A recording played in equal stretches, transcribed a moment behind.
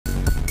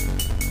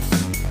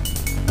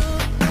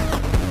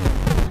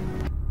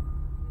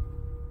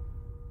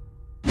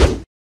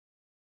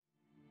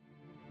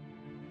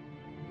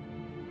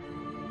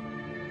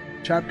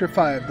Chapter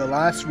 5, The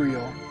Last Reel.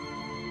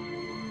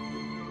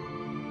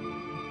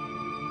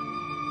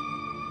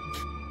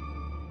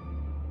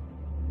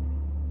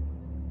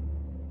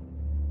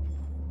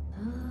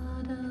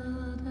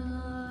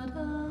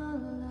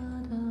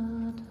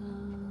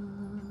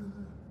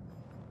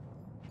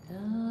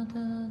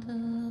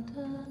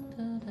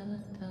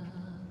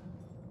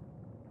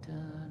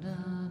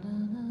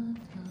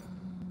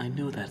 I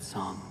know that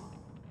song.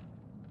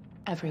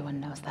 Everyone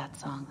knows that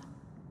song.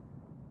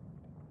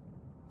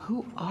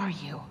 Who are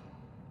you?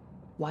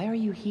 Why are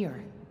you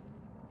here?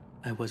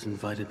 I was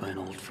invited by an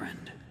old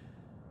friend.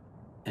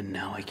 And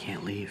now I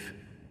can't leave.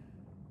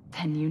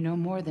 Then you know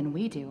more than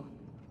we do.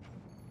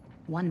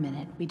 1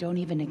 minute, we don't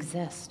even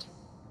exist.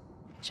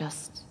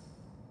 Just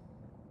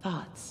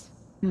thoughts.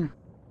 And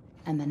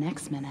the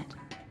next minute,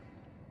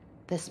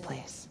 this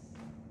place.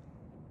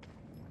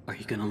 Are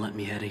you gonna let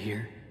me out of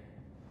here?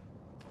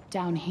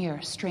 Down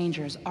here,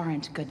 strangers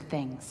aren't good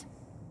things.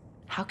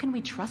 How can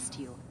we trust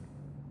you?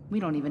 We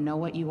don't even know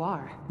what you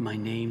are. My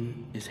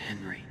name is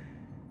Henry.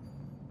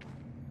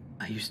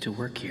 I used to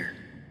work here.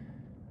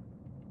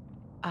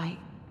 I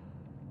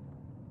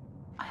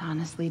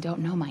honestly don't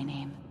know my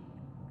name.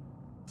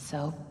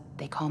 So,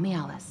 they call me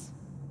Alice.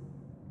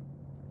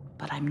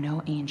 But I'm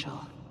no angel.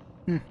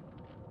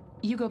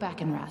 You go back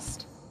and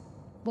rest.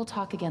 We'll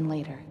talk again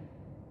later.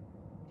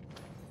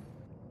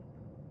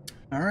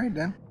 Alright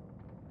then.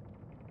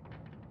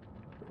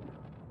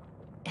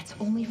 It's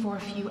only for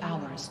a few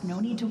hours. No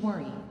need to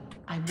worry.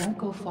 I won't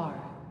go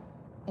far.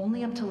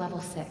 Only up to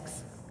level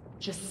 6.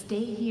 Just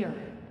stay here.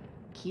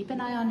 Keep an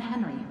eye on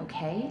Henry,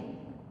 okay?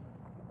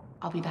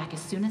 I'll be back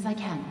as soon as I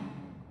can.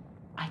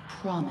 I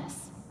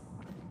promise.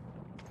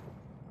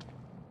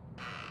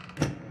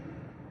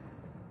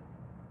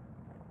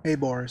 Hey,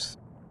 Boris.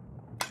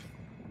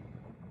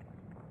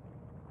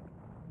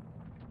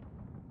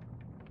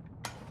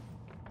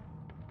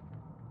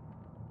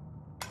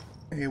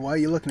 Hey, why are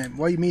you looking at me?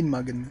 Why are you mean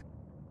mugging me?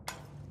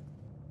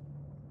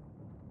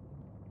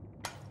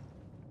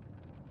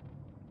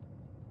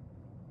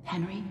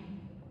 Henry?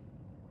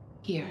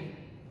 Here,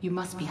 you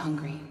must be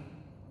hungry.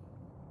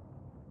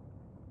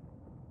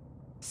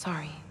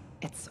 Sorry,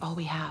 it's all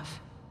we have.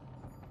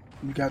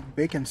 You got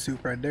bacon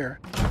soup right there.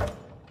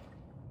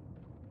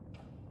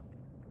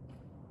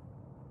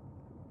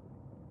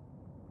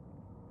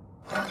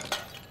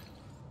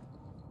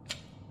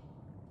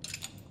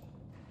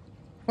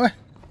 What?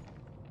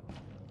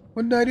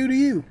 What did I do to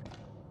you?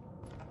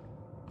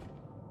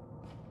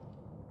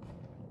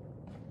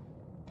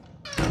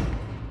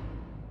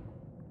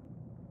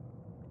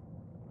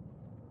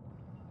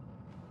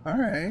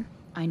 Alright.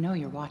 I know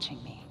you're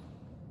watching me.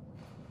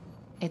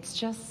 It's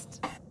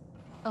just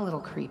a little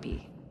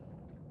creepy.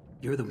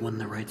 You're the one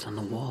that writes on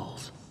the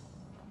walls.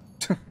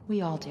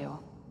 We all do.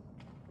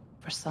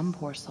 For some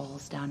poor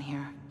souls down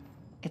here,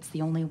 it's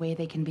the only way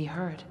they can be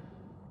heard.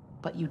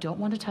 But you don't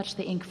want to touch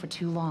the ink for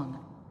too long.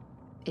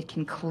 It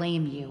can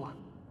claim you,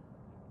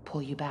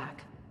 pull you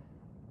back.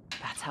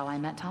 That's how I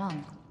met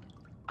Tom.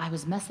 I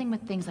was messing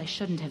with things I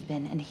shouldn't have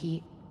been, and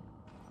he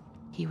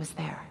was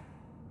there.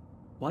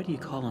 Why do you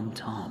call him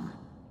Tom?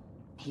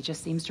 He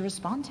just seems to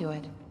respond to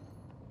it.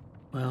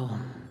 Well,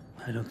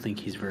 I don't think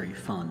he's very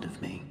fond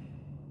of me.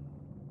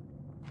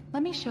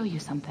 Let me show you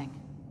something.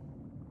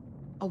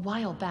 A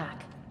while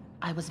back,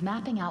 I was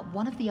mapping out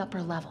one of the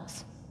upper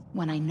levels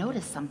when I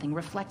noticed something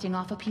reflecting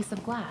off a piece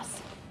of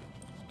glass.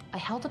 I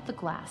held up the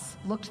glass,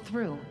 looked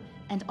through,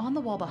 and on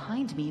the wall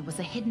behind me was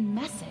a hidden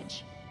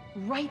message.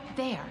 Right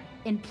there,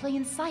 in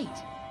plain sight.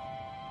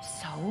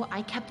 So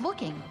I kept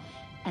looking,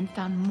 and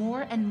found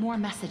more and more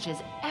messages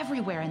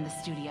everywhere in the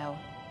studio.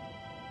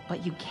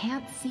 But you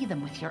can't see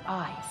them with your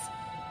eyes.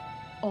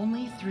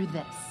 Only through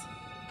this.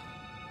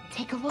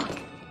 Take a look.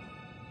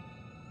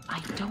 I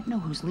don't know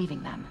who's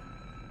leaving them,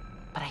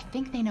 but I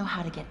think they know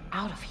how to get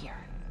out of here.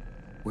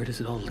 Where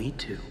does it all lead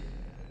to?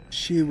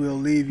 She will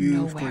leave you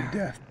Nowhere. for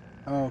death.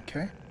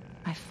 Okay.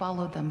 I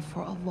followed them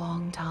for a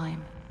long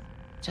time.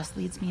 Just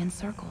leads me in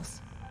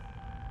circles.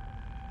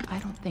 I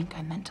don't think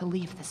I meant to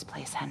leave this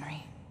place,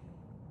 Henry.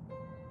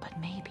 But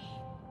maybe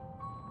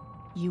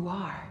you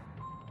are.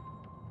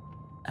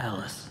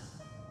 Alice,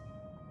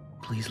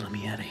 please let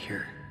me out of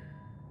here.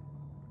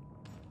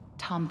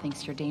 Tom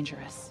thinks you're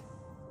dangerous.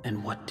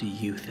 And what do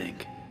you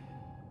think?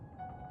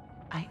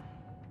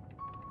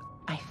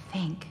 I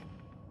think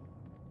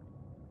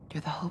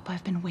you're the hope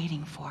I've been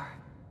waiting for.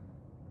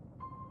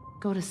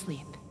 Go to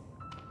sleep.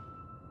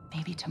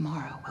 Maybe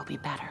tomorrow will be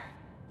better.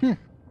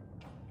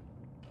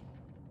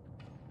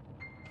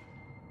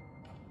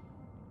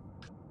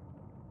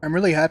 I'm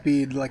really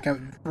happy, like,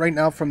 right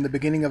now from the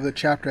beginning of the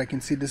chapter, I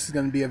can see this is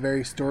going to be a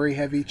very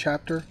story-heavy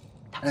chapter.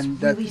 That was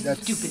And really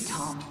that's stupid,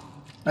 Tom.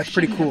 That's You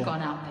pretty shouldn't cool. have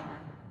gone out there.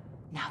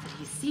 Now that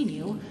he's seen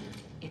you,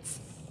 it's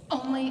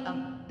only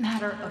a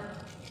matter of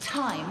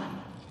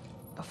time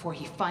before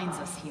he finds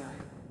us here.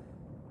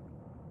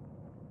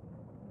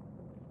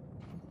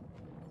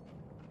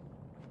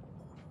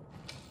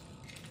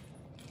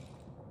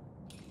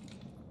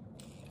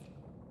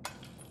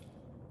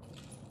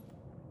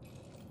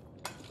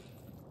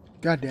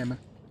 God damn it.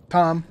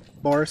 Tom,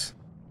 Boris.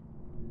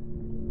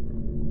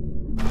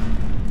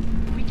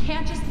 We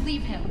can't just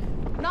leave him.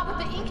 Not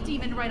with the ink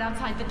demon right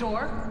outside the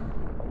door.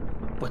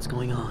 What's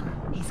going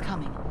on? He's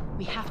coming.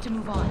 We have to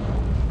move on.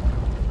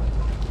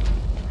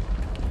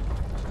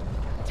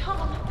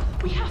 Tom,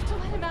 we have to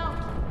let him out.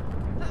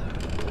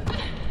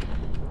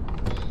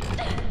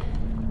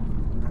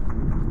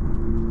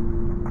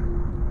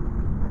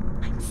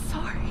 I'm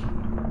sorry.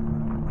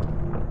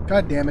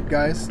 God damn it,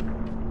 guys.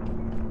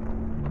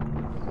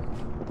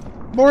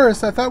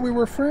 Boris, I thought we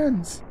were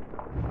friends.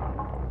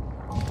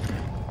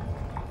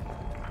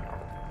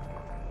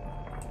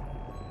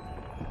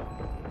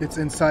 It's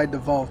inside the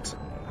vault.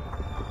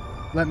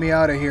 Let me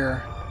out of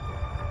here.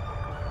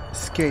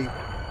 Escape.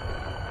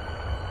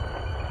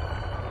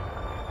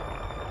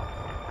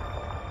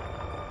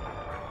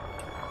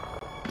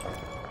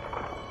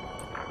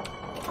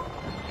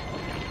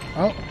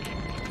 Oh.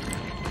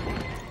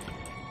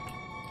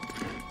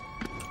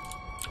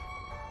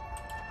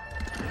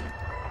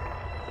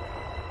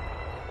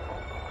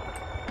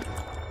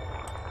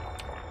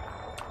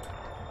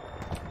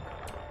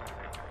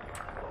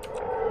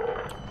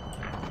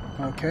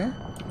 Okay.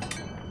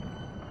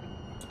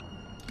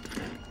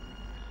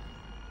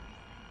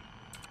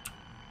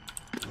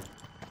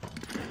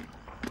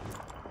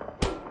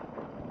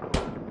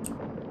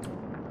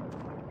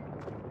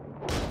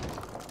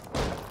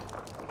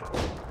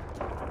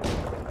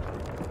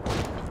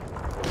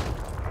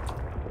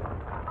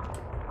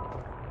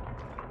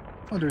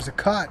 Oh, there's a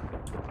cot.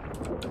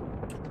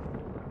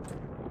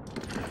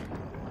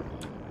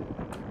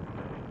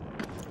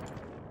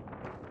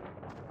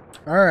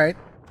 Alright.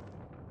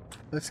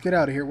 Let's get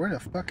out of here. Where the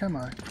fuck am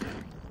I?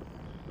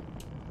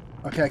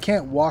 Okay, I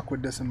can't walk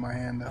with this in my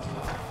hand, though.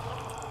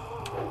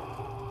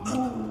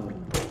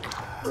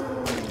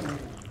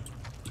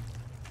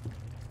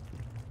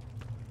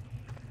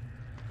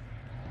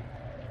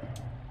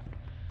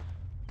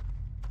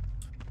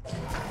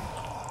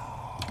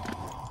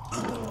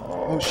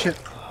 Oh, shit.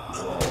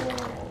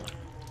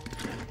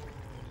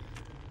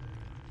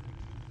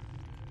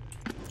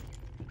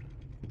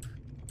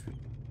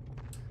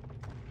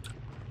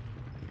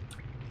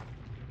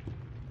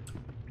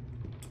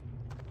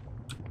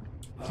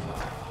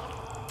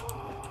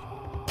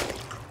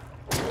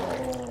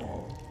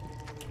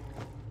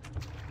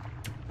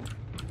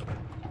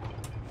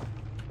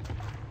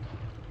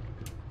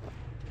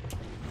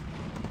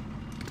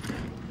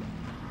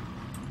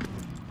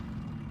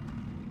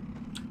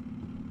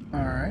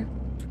 Alright.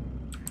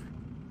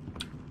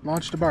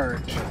 Launch the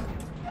barge.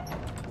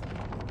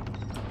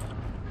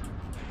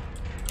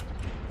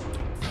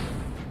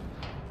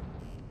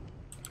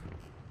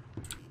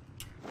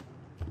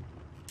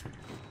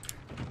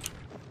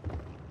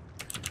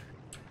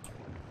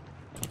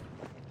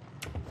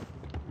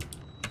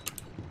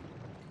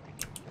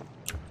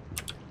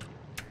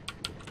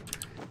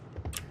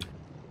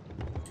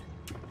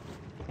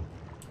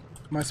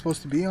 Am I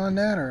supposed to be on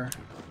that, or?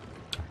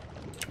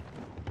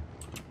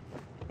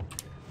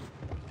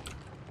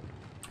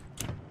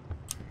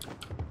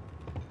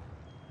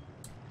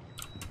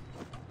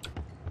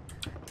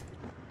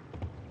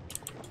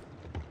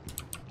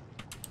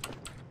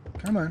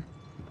 Come on.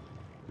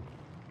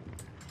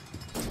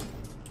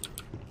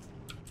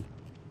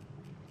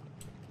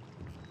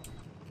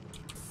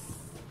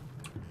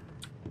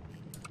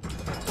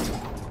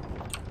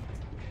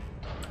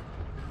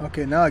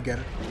 Okay, now I get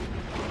it.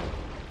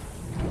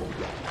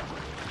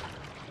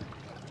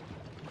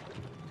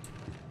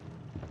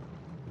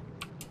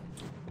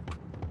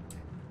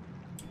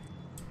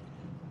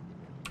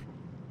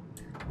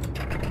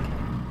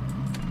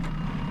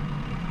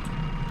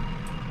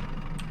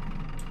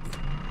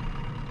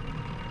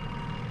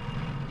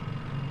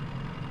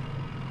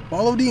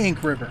 Follow the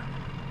Ink River.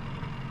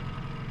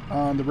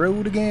 On the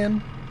road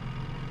again.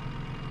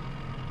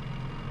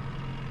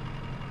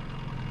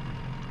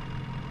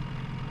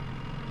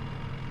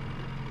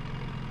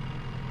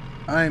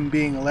 I'm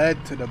being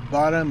led to the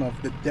bottom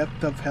of the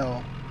depth of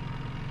hell.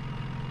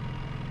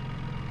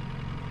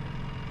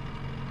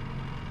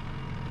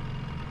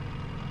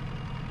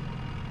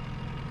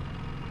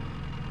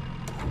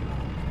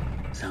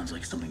 Sounds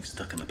like something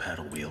stuck in the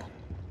paddle wheel.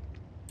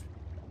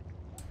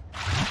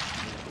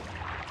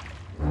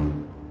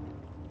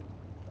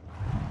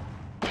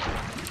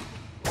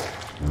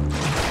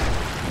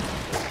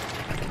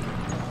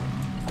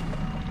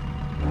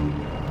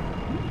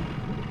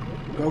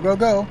 Go, go,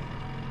 go.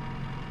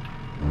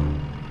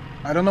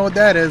 I don't know what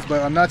that is,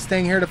 but I'm not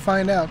staying here to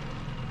find out.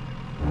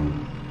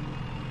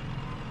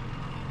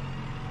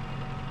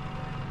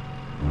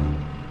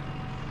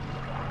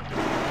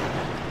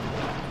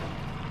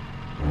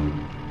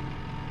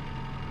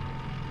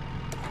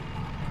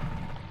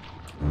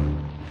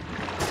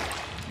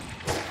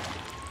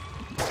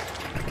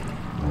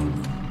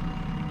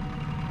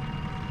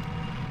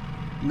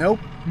 Nope.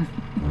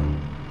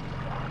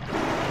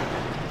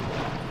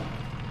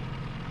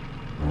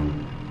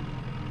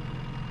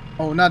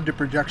 Oh, not the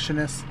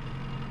projectionist.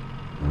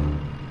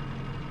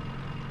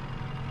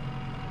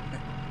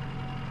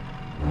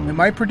 Am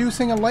I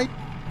producing a light?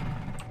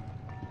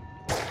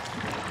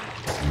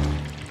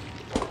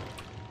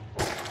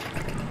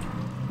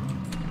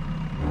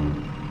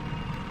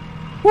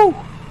 Woo!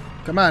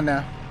 Come on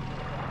now.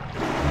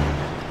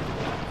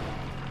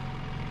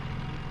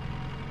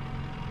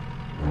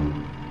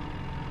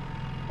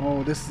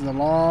 Oh, this is a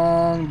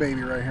long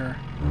baby right here.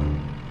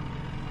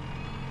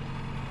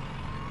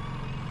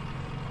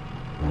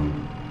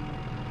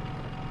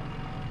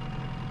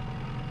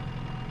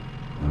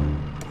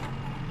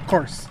 Of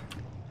course.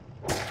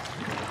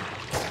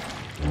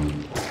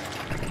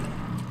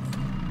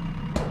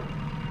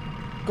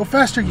 Go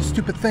faster, you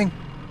stupid thing.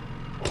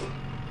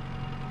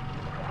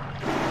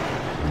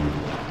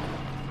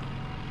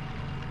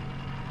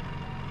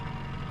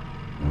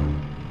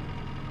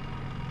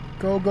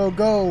 Go, go,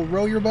 go.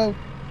 Row your boat.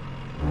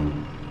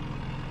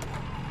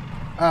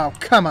 Oh,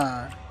 come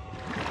on.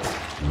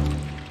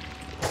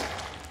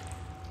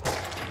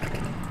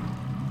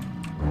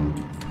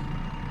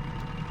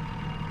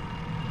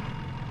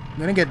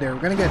 We're gonna get there.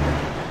 We're gonna get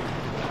there.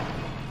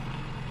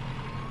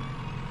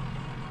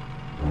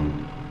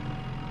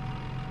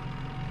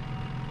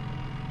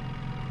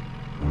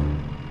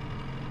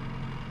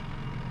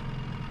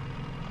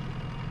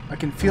 I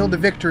can feel the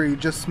victory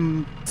just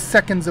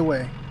seconds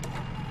away.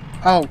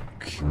 Oh.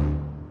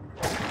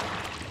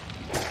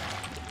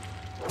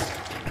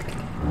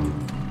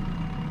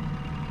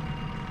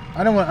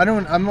 I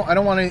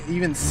don't want to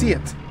even see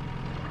it.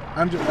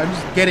 I'm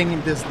just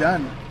getting this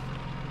done.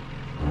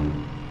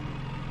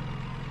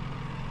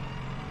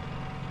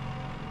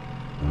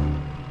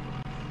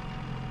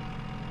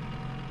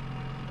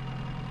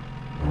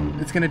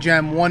 It's gonna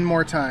jam one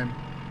more time.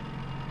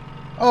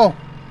 Oh.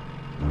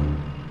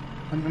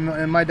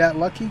 Am I that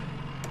lucky?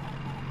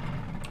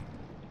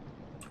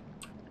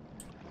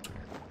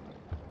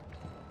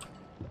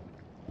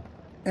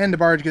 And the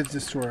barge gets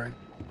destroyed.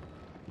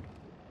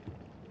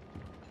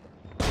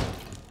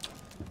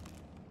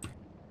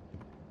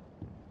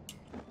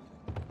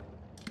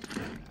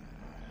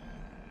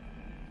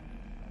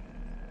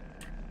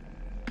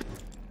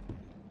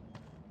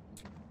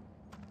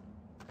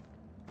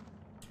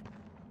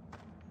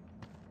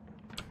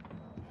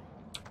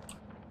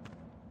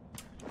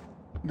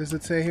 What does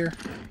it say here?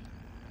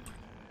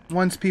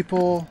 Once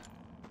people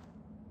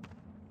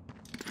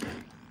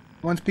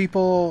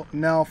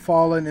now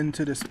fallen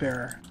into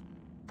despair.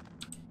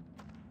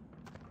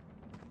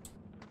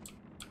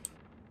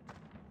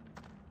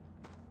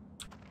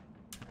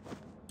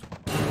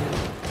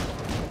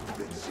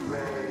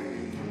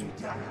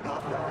 Betrayed,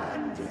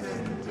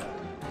 abandoned.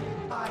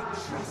 I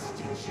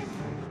trusted you.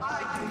 I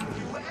gave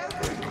you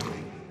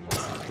everything.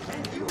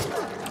 And you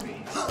left me.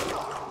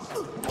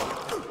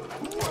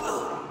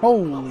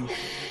 Holy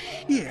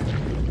shit.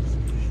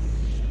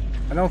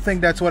 I don't think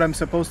that's what I'm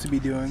supposed to be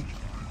doing.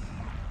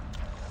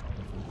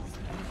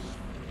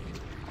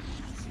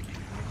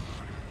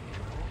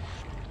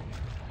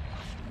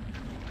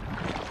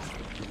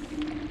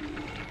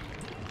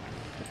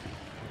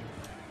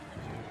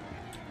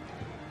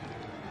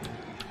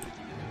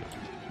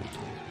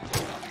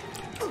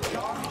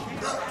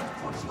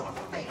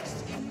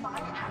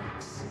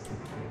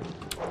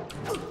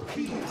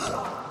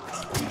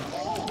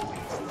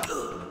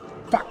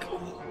 Fuck.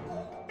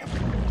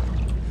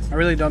 I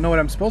really don't know what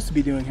I'm supposed to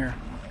be doing here.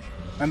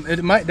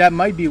 That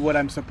might be what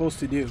I'm supposed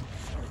to do.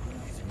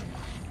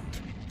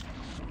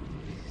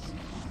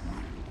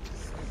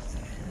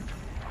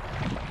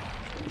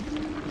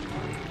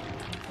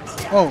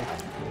 Oh.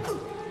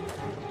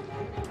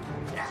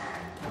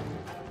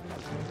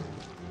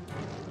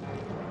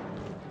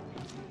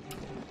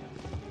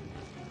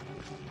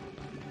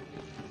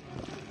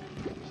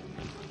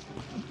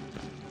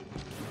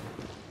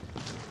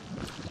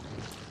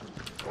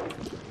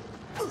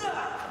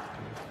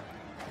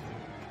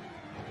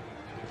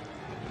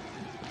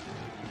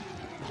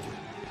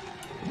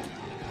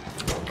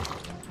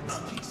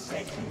 He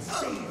said he'd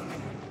save me.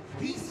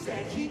 He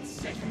said he'd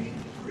set me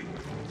free.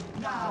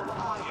 Now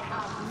I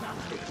have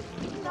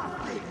nothing.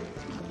 Nothing.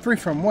 Free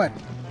from what?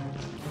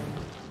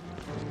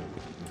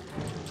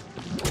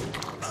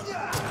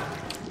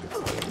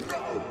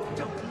 No,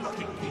 don't look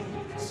at me.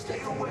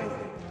 Stay away.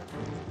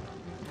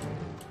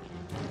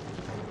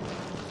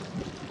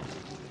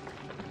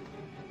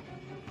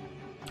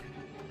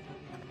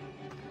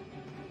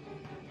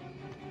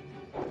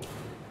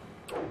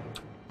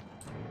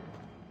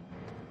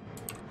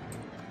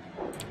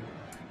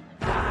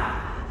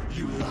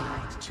 You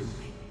lied to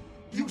me.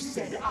 You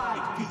said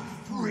I'd be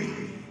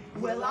free.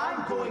 Well,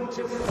 I'm going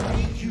to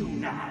free you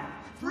now.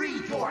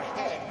 Free your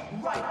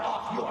head right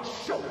off your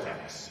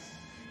shoulders.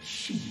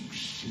 Sheep,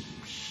 sheep,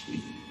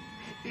 sheep.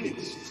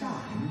 It's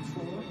time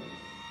for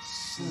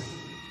sleep.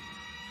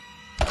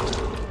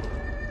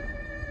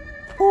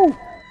 Ooh.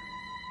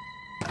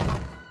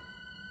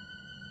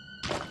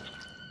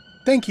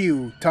 Thank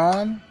you,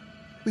 Tom.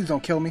 Please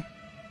don't kill me.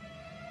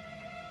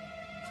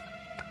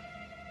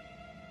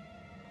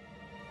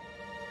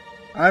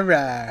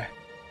 Alright.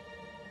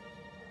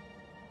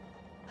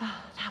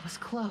 Oh, that was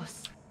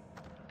close.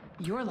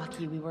 You're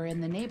lucky we were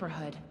in the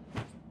neighborhood.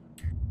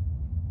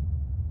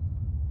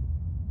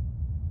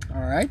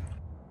 Alright.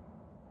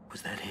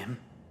 Was that him?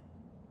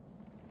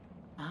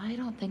 I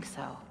don't think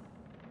so.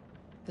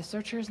 The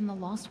Searchers and the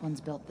Lost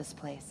Ones built this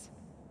place.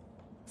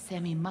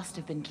 Sammy must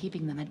have been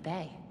keeping them at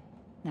bay,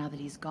 now that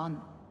he's gone.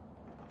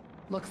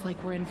 Looks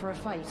like we're in for a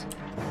fight.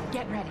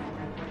 Get ready.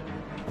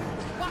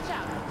 Watch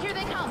out! Here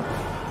they come!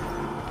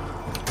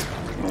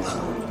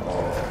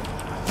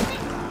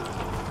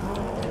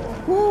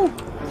 Woo!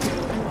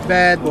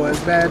 Bad boys,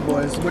 bad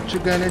boys. What you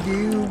gonna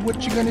do?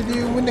 What you gonna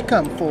do when they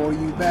come for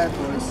you, bad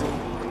boys?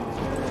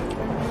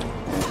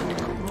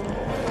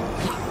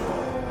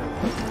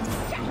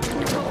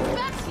 Go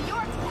back to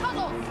your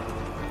tunnels!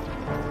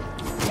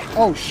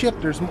 Oh shit!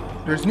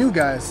 There's new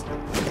guys.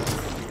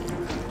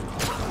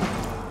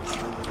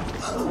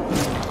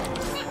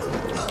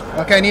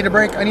 Okay, I need a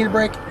break. I need a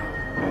break.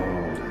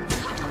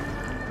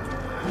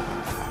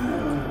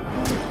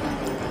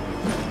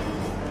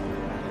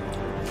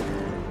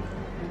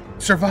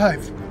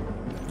 Survive.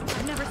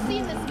 I've never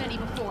seen this many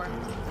before.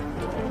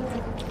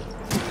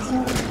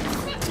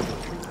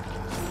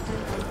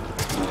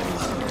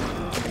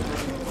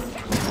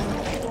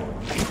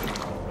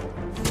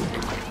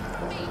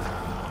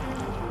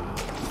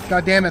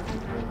 God damn it.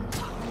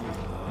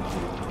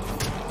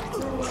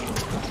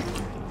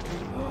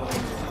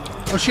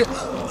 Oh shit.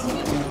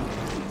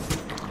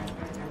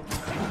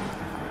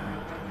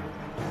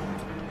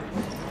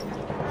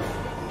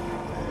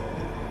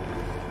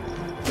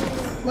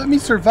 Let me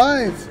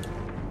survive.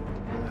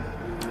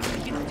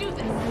 You can do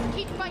this.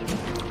 Keep fighting.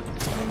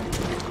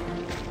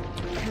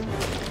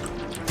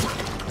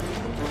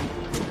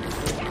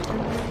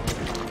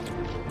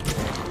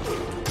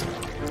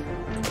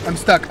 I'm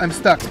stuck. I'm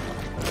stuck.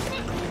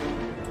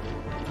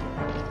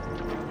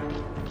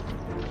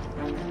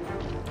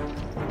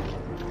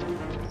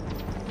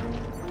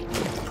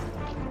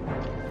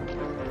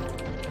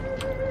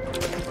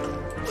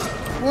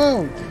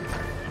 Whoa.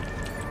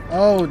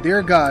 Oh,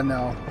 dear God,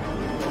 no.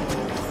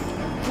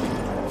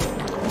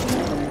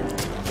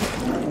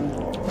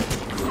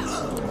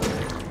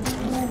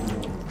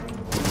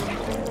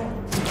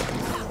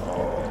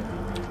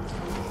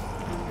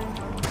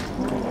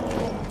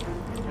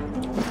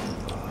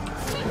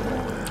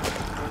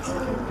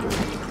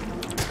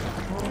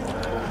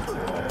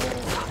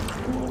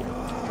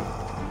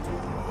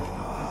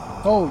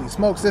 Holy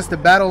smokes, this is the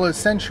battle of the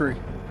century.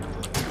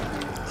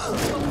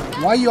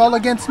 Why are you all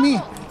against me?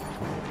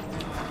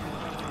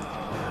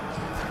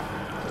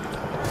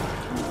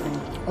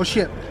 Oh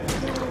shit.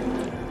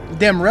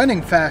 Them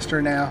running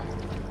faster now.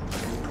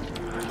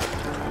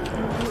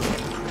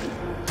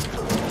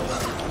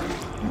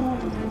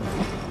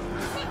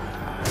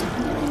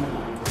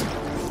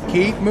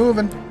 Keep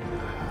moving.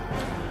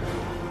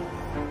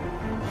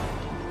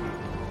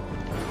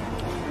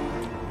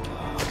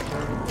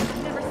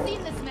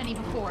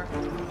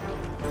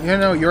 You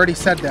know, you already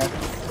said that.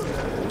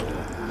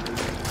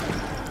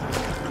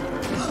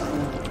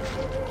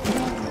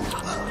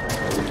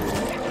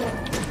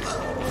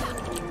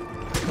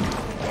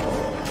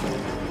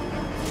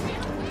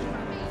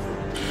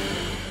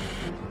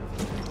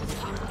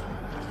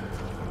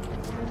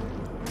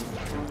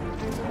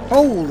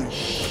 Holy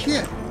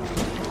shit.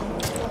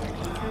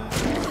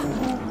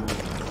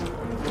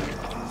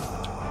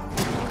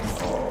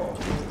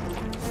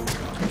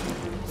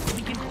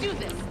 We can do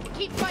this.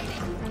 Keep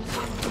fighting.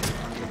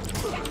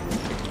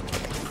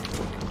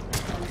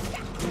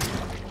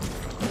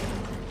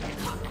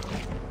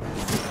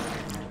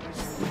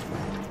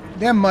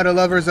 Them mother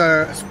lovers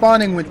are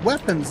spawning with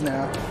weapons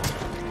now.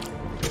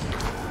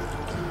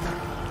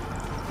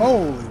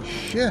 Holy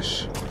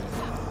shish.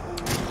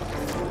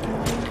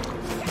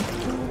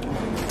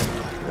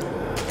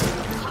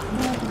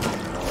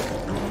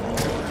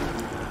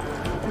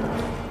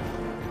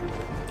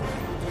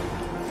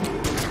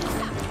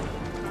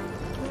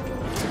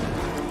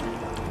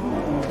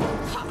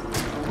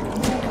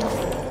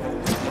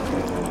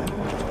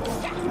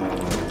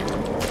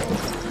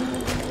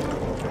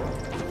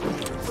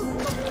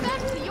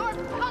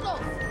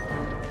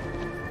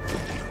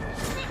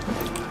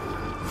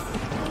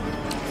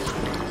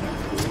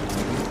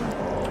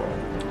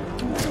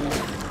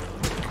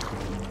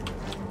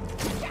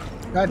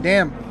 God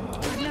damn.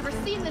 I've never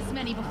seen this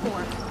many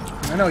before.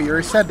 I know, you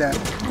already said that.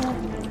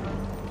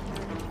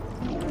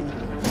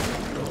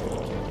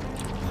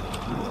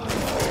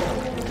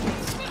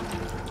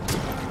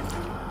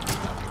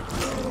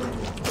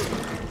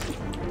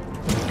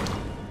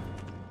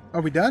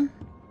 Are we done?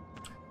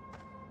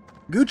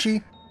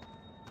 Gucci.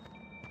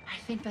 I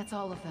think that's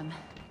all of them.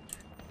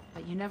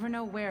 But you never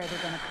know where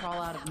they're gonna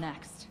crawl out of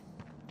next.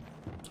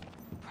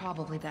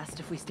 Probably best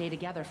if we stay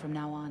together from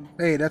now on.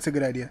 Hey, that's a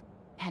good idea.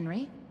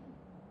 Henry?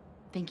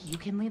 Think you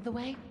can lead the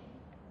way?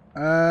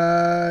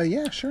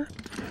 Yeah, sure.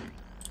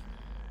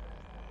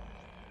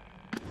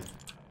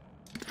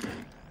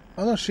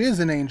 Oh no, she is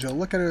an angel.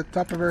 Look at the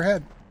top of her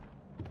head.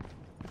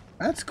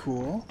 That's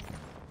cool.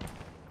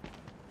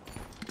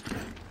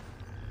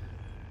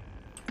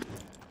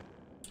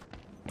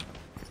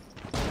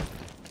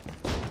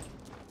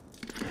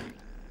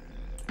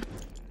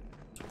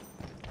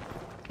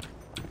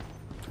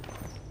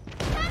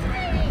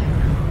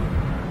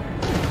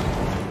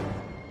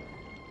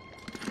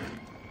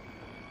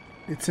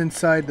 It's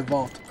inside the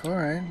vault.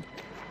 Alright.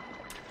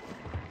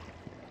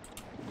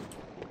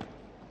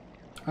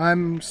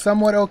 I'm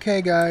somewhat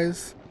okay,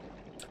 guys.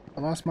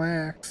 I lost my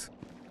axe.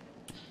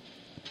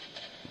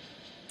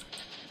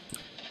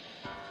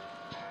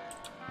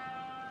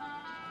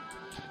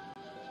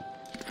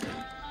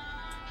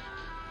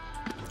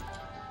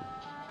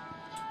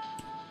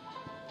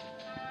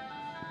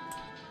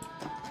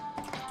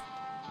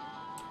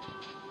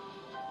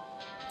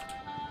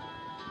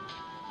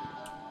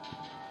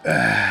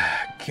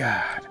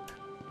 God.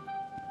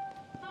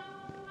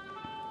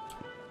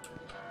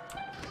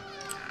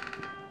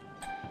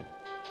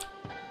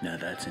 Now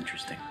that's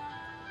interesting.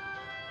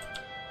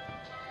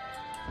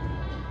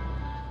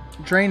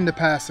 Drain the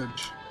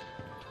passage.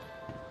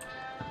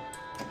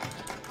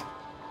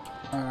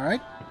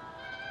 Alright.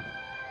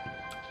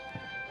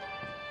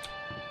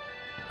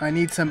 I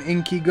need some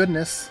inky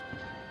goodness.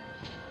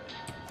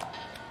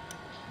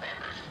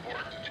 Progress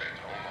report to Chet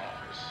Home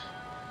Office.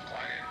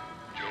 Client,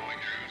 Joey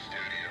Drew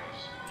Studios.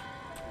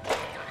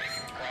 Although we're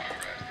making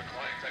progress, the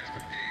client's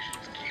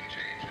expectations keep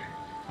changing.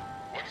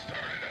 What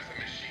started as a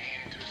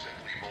machine to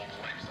simply mold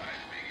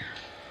life-size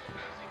figures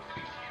now seems to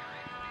be teetering.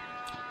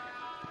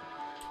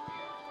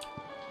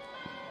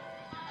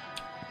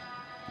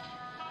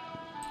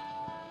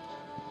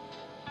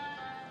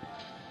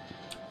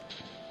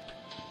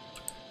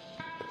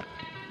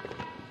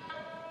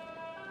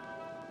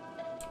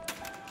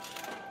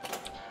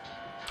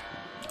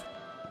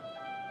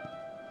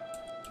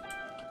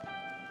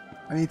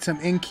 I need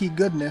some inky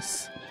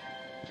goodness.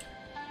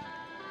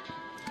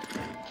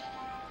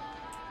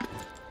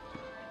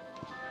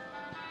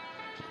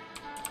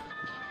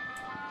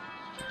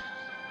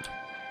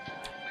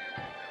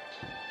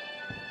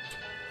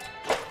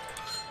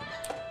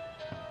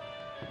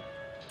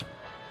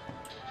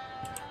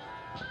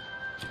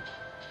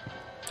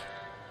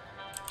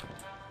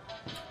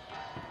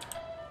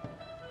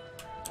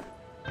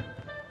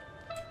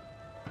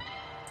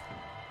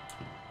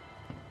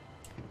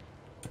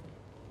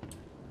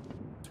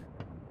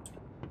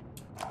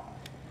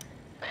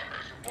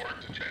 Progress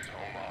report to Chet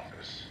Home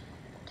Office.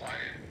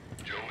 Client,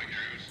 Joey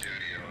Drew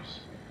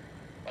Studios.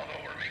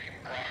 Although we're making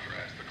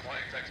progress, the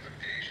client's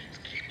expectations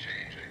keep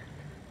changing.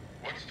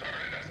 What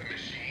started as a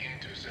machine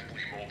to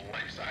simply mold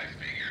life-size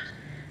figures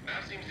now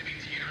seems to be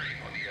teetering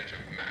on the edge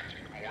of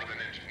magic more than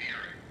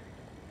engineering.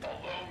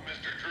 Although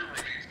Mr. Drew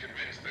remains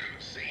convinced they're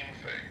the same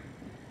thing,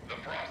 the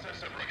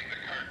process of running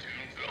the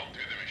cartoon film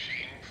through the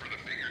machine for the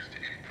figures to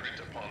imprint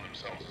upon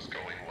themselves is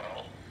going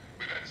well.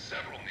 We've had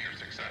several near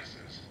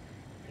successes.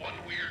 One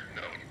weird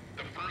note,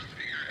 the first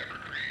figure ever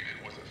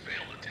created was a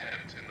failed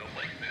attempt in the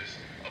likeness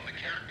of the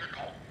character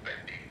called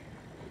Bendy.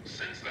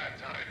 Since that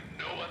time,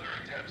 no other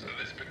attempts of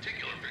this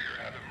particular figure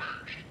have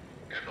emerged.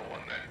 And the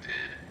one that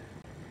did,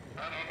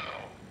 I don't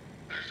know.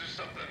 There's just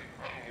something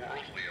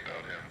unworldly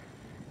about him.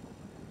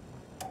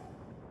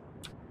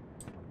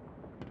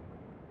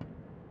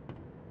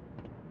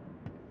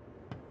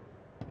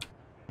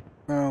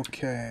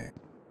 Okay.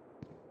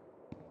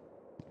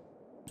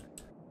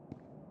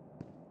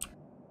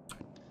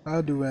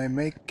 How do I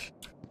make...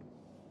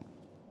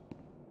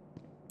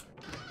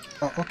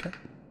 Oh, okay.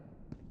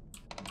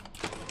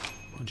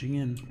 Punching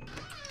in.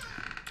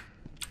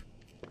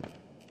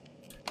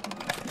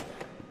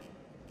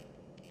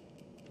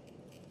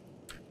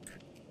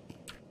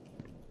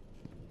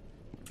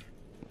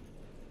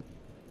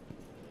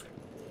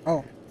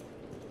 Oh.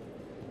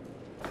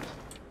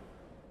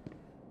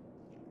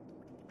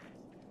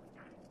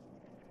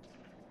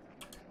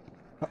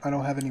 I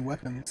don't have any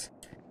weapons.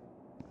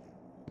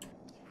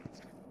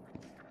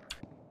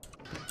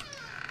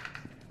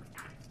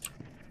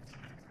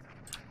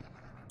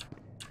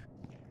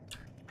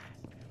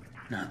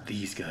 Not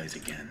these guys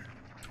again.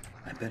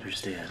 I better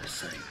stay out of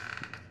sight.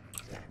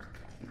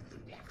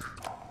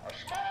 A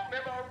small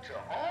memo to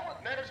all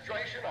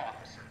administration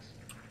offices.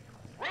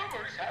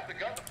 Rumors have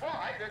begun to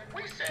fly that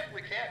we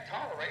simply can't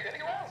tolerate any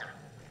longer.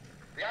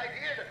 The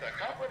idea that the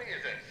company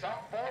is in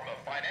some form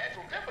of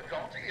financial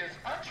difficulty is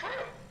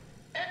untrue,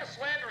 and a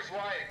slanderous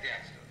lie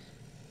against us.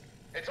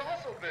 It's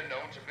also been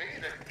known to me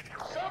that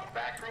some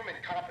backroom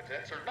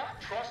incompetents are not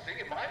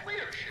trusting in my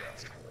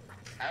leadership.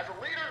 As a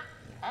leader,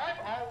 I'm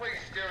always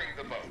steering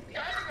the boat,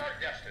 guiding our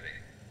destiny,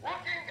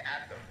 looking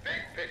at the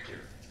big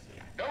picture.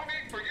 No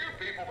need for you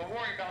people to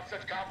worry about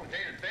such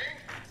complicated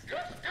things.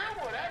 Just do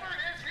whatever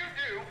it is you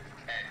do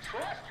and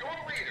trust your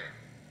leader,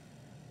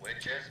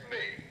 which is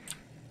me.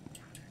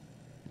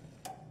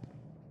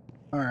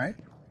 Alright.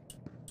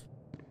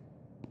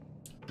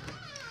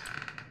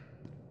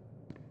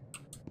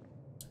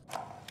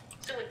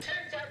 So it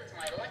turns out it's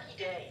my lucky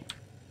day.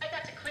 I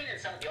got to clean in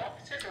some of the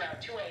offices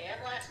around 2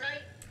 a.m. last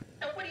night.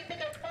 And what do you think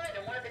I find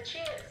on one of the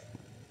chairs?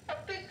 A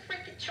big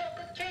freaking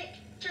chocolate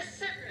cake, just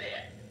sitting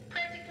there,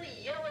 practically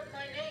yelling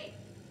my name.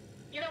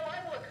 You know,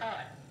 I work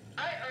hard.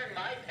 I earn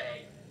my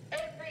pay,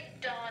 every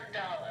darn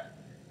dollar.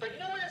 But you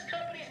know what this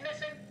company's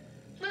missing?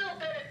 Little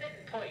benefit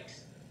and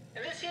perks.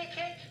 And this here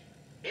cake,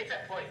 it's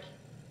a perk.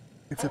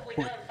 It's a Hopefully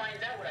point. no one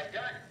finds out what I've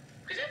done.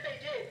 Because if they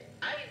did,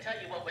 I can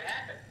tell you what would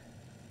happen.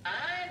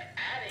 I'm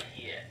out of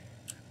here.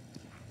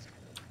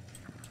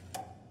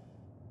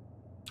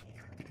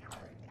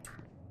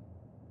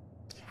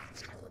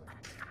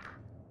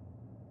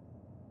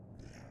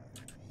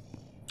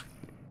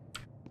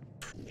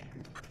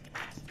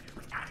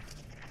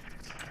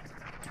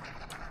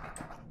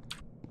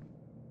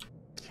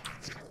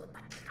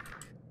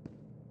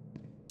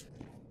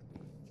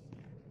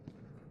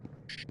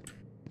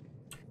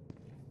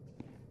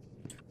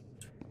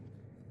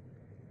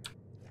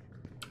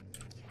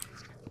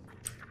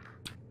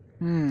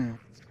 Hmm.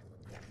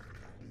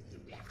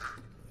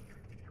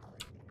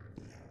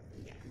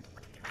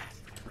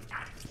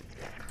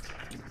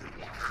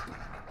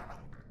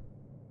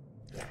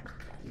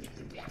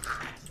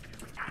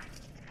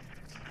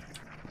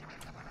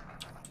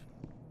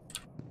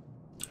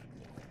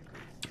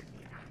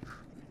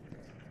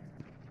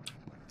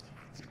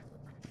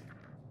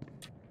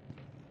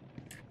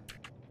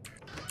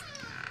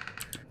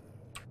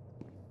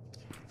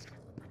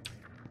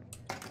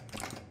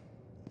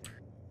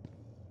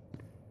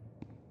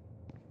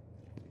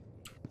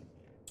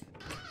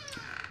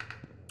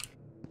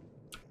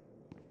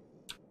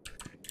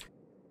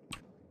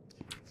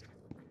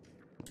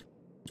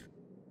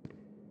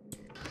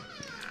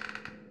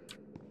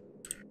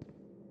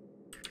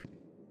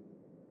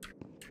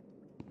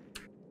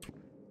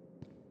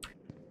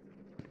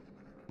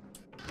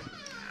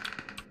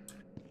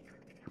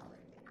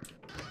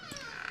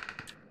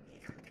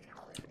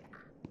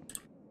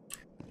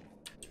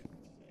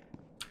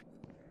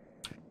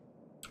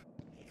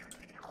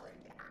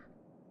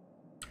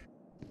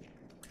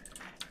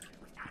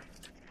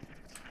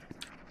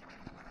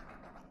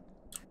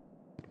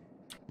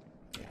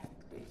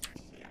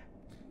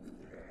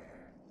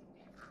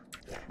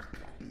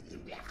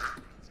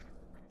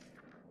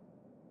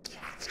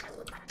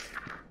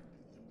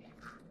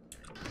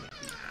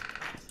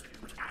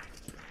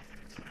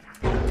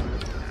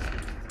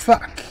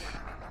 Fuck.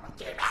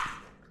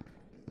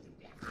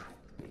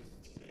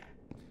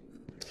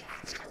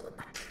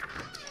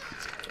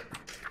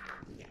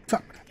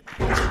 Fuck.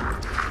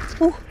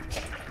 Ooh.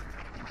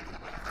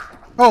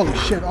 Holy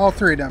shit, all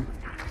three of them.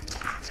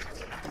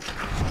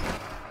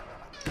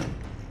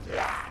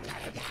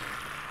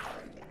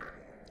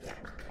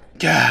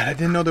 God, I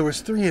didn't know there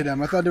was three of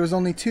them. I thought there was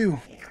only two.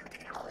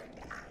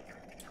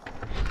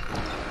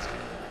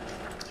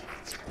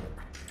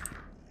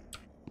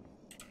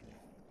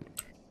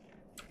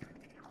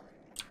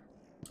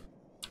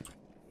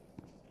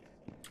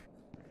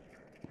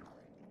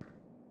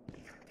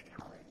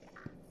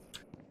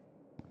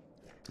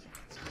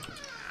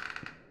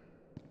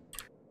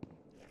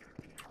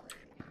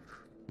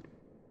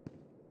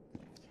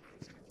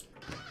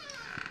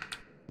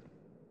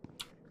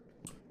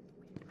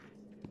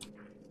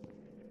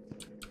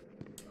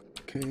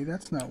 Okay,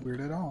 that's not weird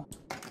at all.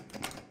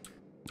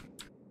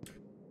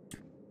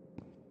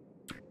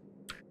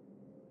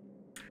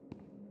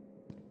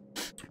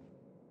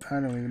 I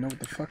don't even know what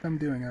the fuck I'm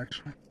doing,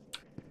 actually.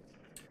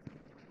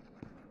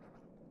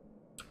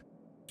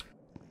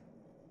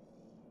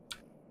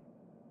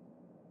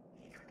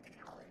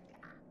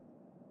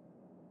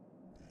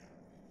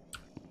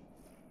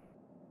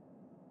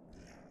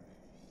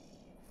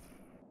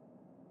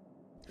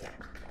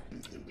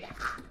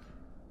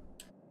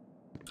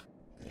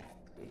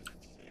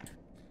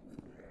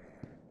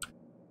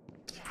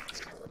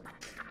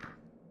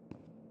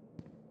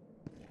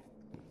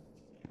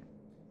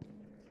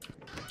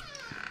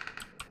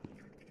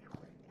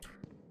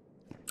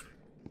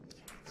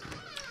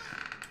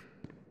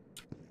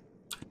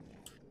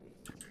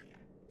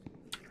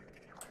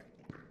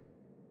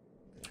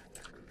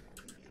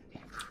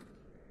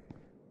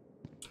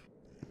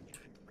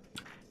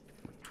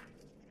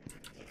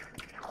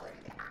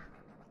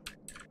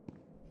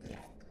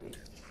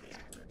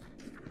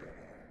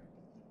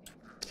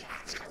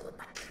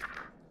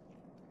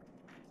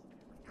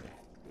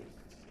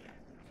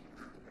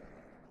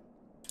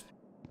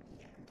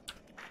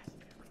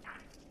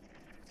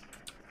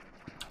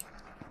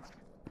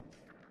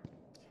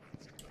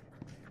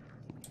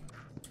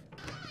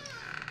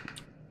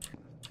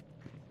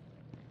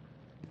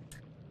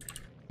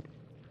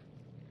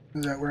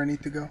 Is that where I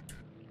need to go?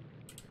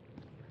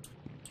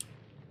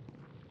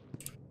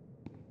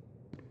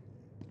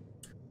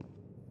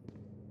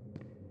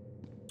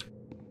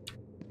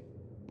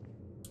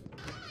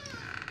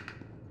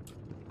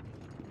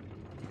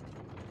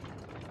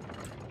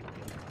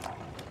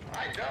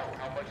 I know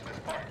how much this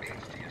part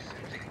means to you,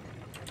 Susie.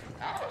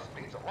 Alice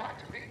means a lot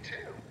to me,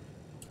 too.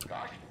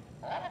 Gosh,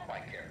 all of my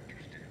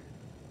characters do.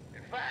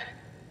 In fact,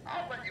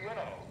 I'll let you in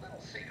on a little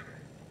secret.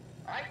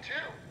 I,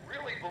 too,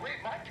 really believe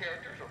my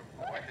characters are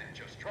more than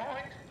just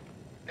drawings.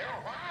 They're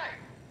alive.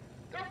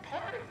 They're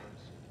part of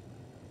us.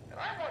 And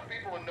I want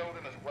people to know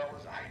them as well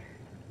as I do.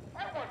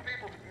 I want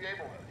people to be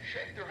able to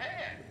shake their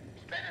hand,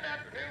 spend an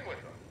afternoon with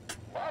them,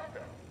 love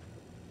them.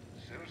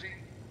 Susie,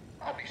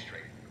 I'll be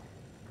straight with you.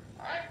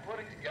 I'm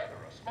putting together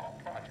a small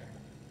project,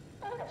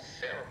 a little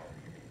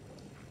ceremony.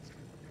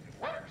 If it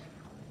works,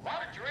 a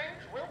lot of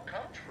dreams will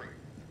come true.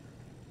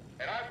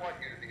 And I want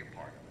you to be a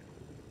part of it.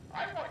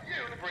 I want you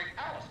to bring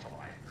Alice to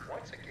life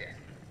once again.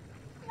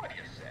 What do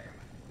you say?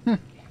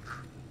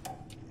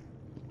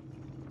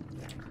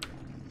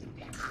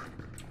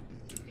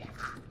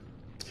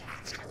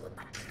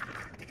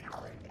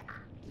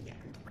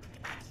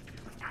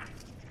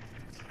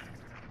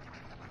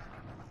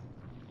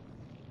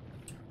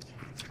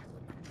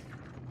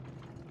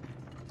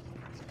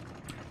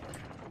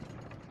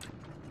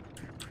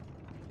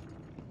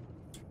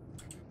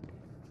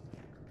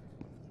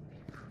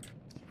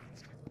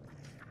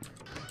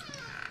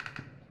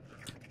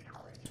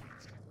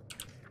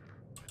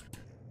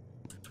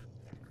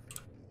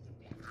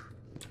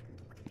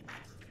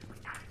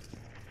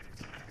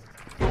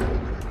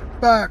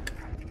 Fuck!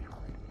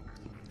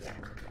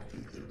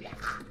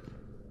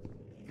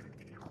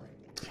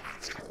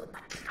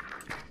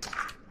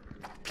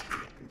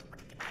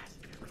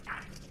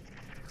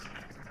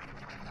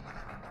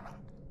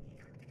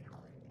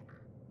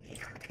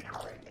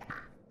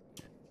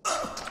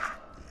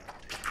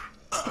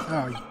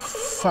 Oh, you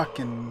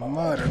fucking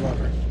mother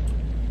lover.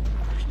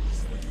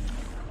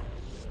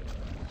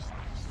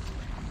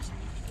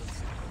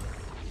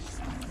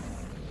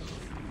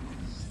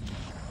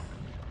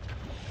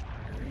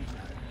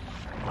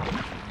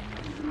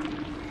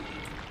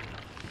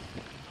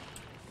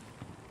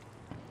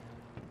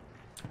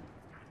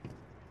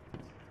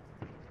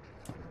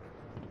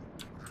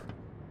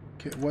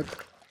 Okay, what?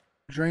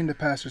 Drain the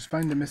passage.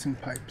 Find the missing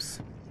pipes.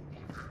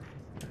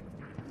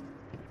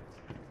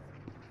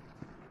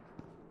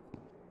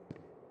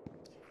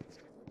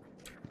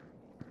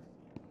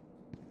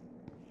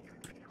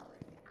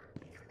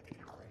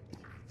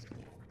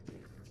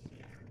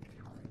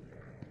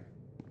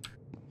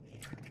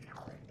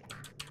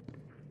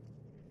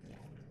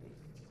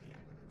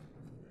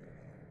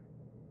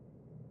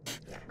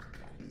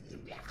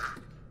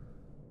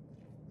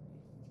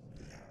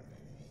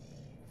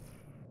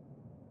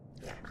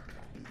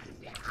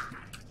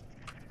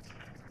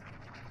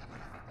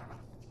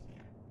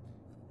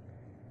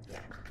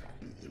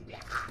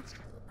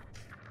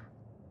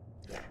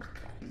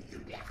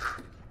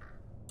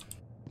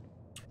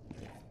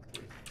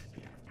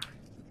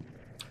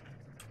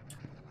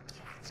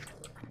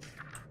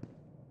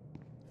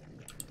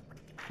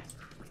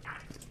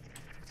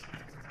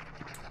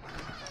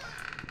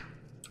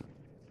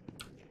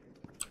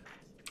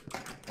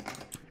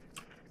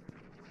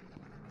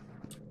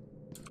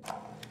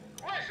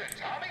 Listen,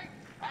 Tommy,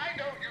 I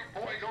know you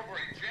boys over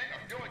at Jet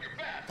are doing your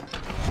best.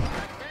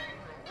 I'm paying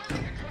for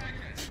living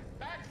attractions,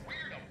 not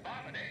weird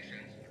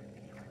abominations.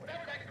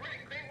 Whatever that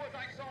green thing was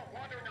I saw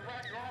wandering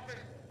around your office,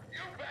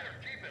 you better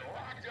keep it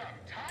locked up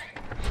tight.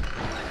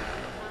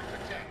 First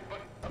attempt,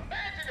 but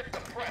imagine if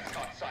the press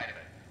caught sight of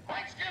it.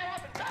 Might scare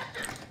off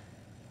investors.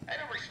 And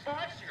in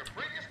response to your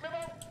previous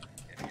memo,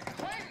 if you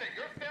claim that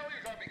your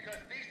failures are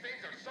because these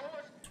things are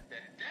soulless,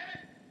 then damn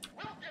it,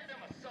 we'll give them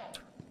a soul.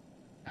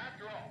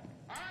 After all,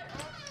 I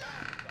own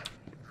thousands of them.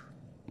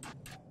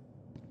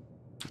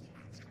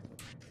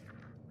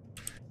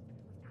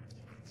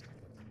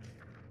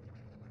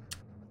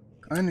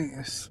 I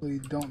honestly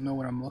don't know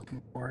what I'm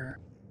looking for here.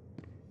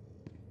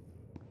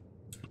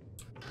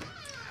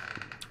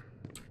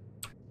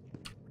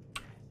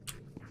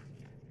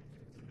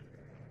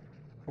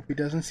 Hope he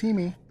doesn't see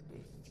me.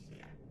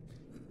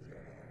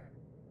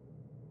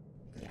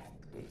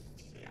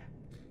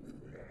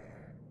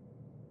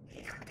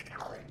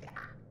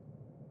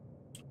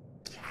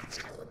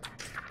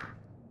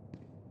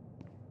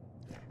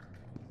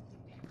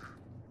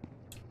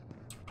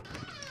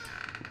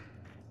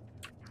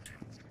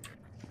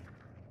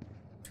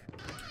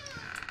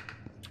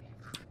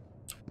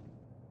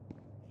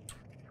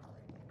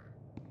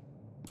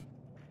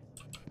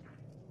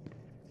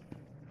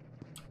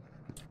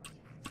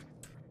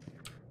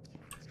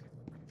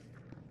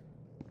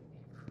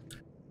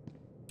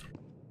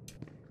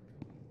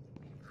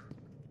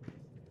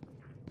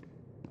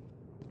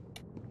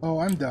 Oh,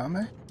 I'm dumb,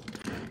 eh?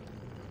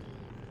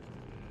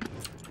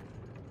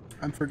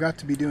 I forgot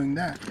to be doing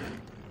that.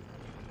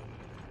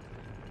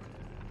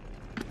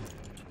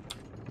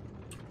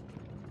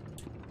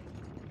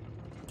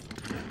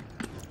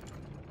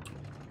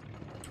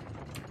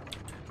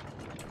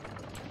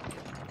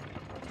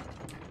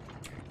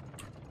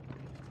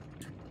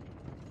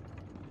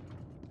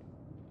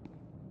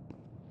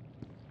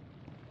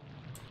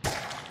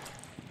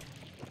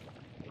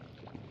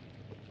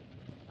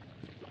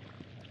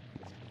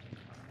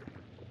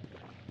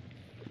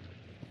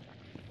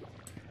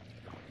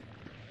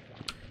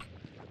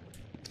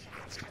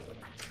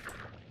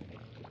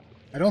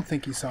 I don't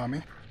think he saw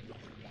me.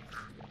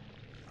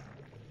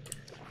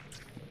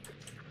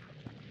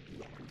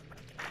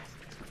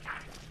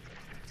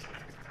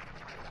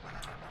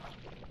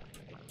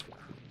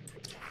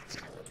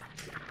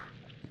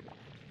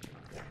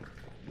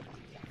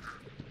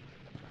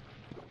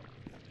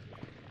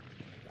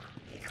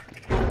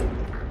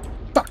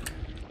 Fuck!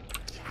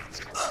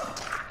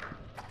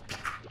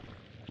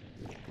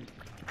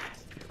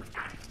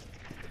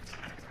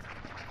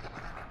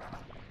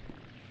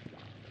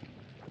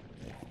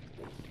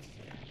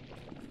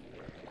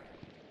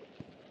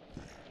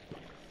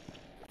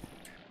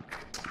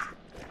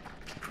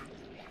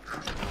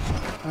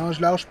 Non,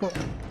 je lâche pas.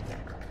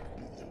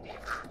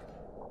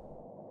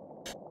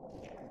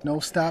 No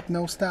stop,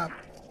 no stop.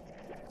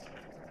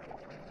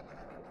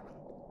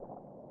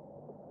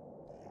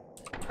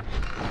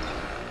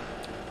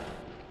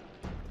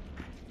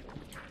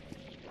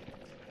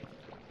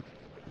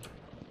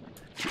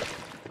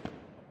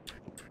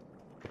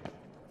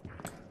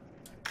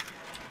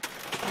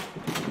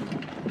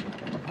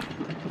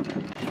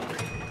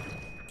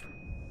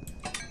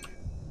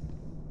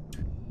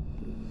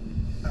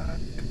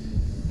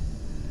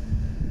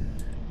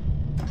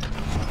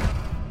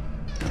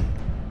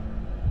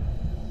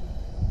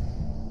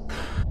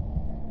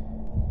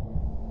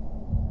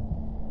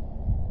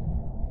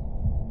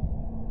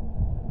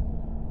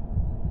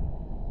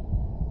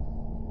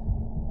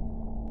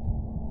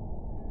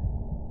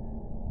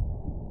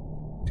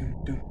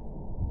 do.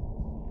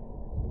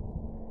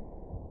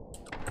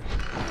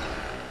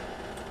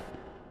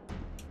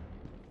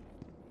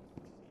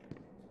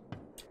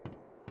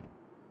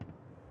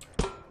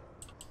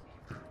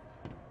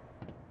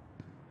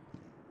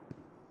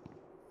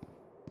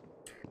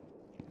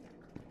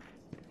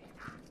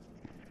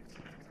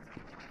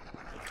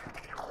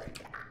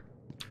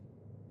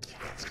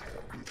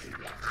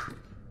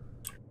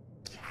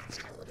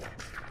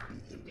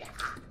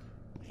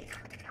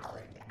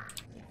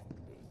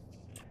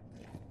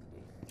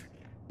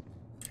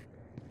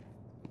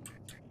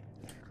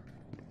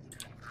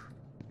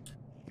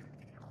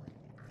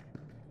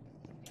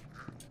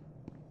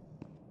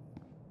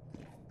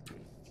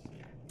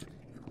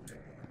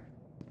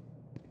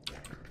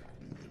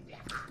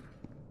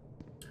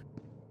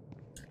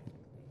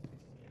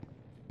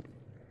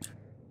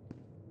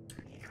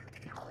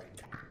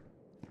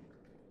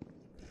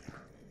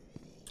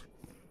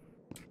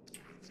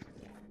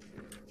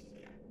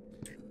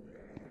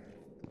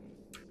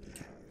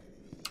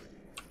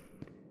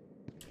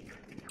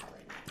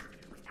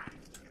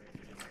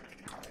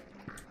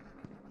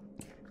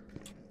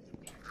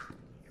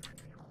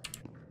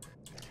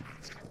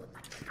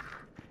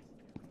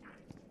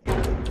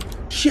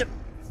 Shit!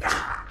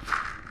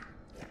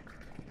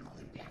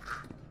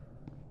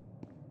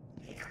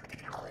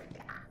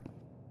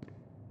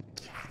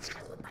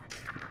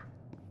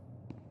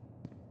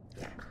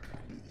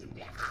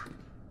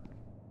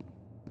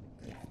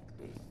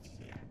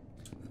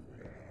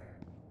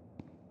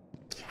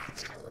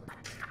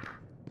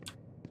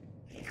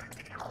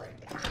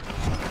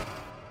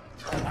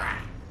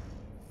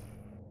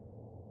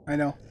 I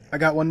know. I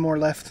got one more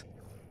left.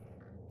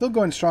 Still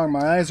going strong.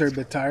 My eyes are a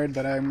bit tired,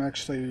 but I'm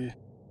actually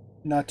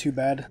not too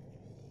bad.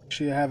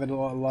 Actually, I have a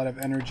lot of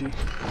energy.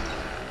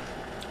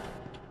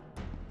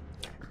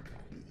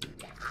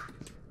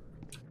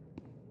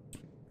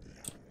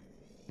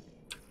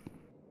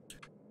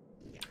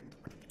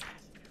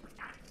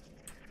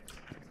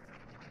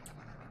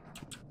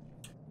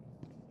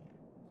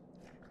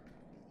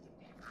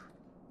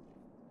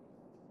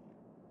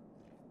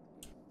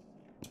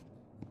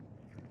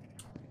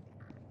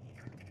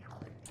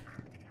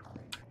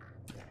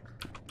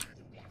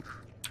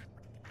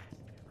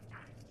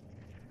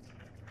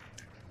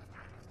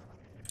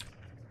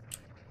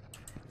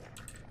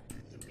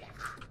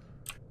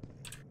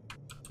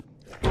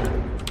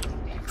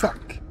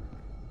 Fuck.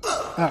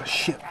 Oh,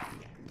 shit.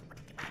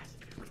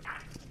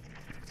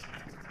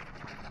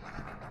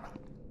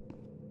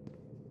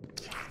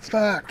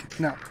 Fuck.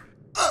 No.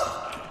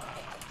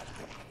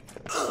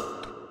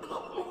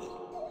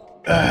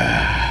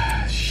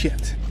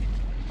 Shit.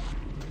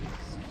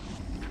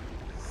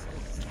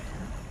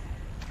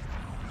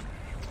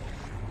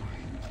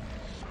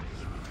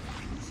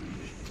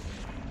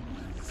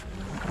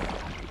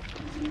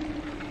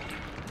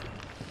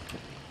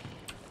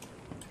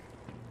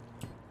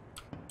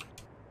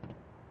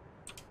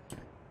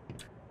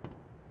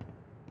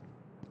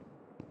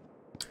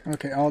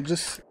 Okay, I'll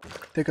just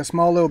take a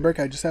small little break.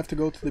 I just have to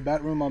go to the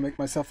bat room. I'll make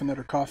myself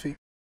another coffee,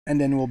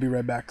 and then we'll be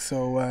right back.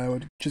 So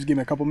just give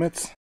me a couple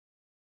minutes.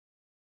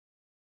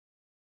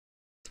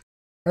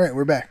 Alright,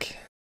 we're back.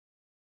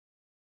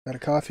 Got a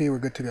coffee, we're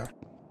good to go.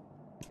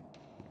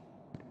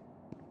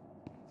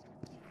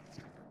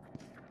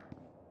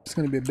 It's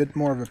going to be a bit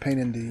more of a pain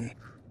in the...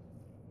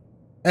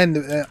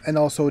 And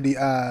also the,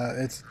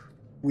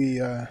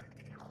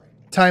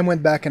 time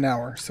went back an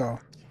hour, so...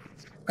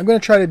 I'm going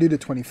to try to do the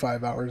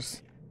 25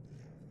 hours.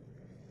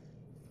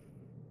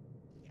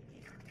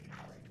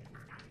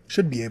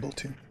 Should be able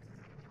to.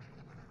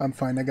 I'm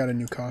fine, I got a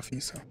new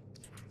coffee, so...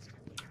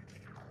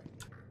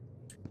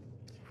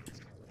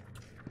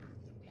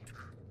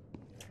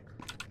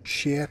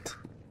 Shit.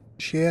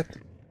 Shit.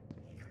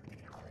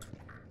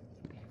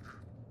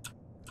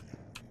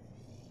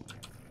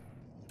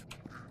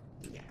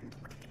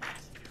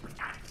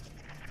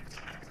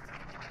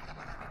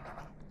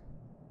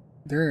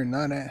 They're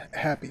not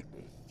happy.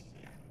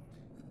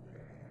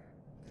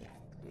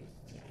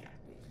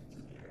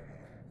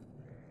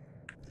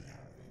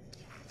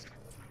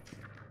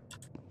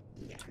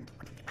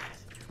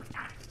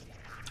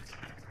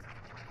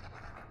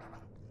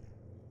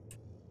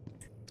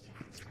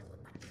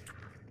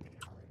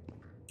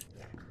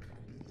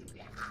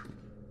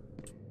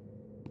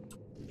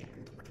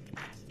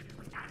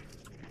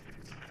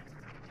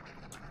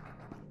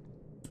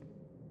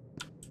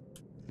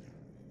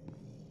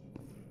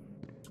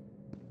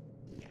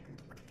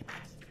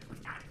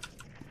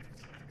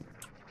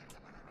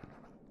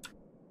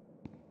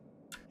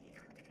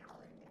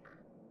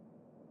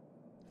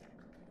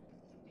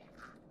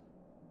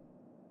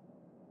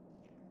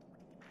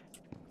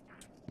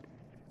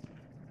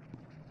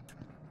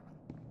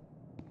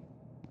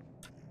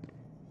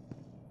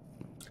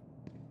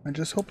 I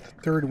just hope the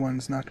third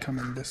one's not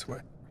coming this way.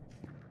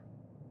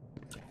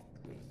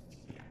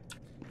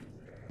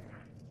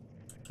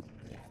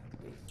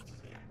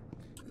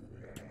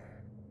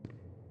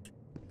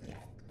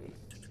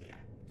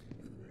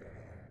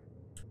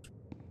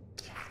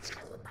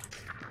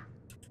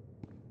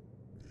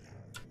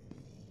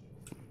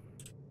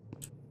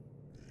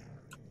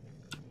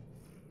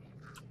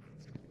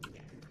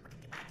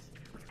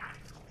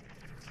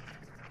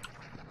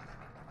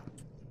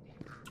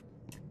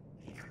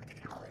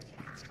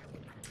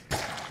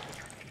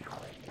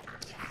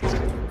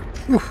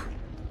 Oof.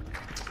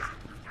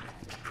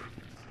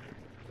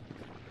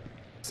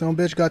 Some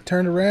bitch got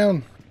turned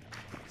around.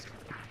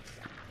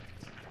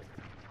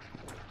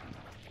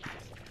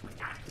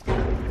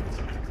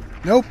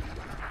 Nope.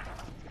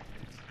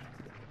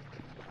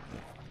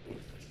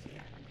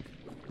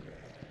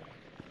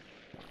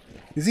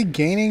 Is he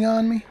gaining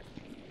on me?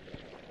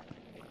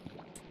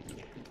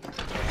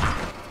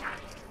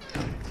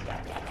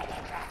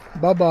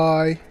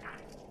 Bye-bye.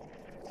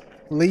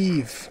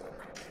 Leave.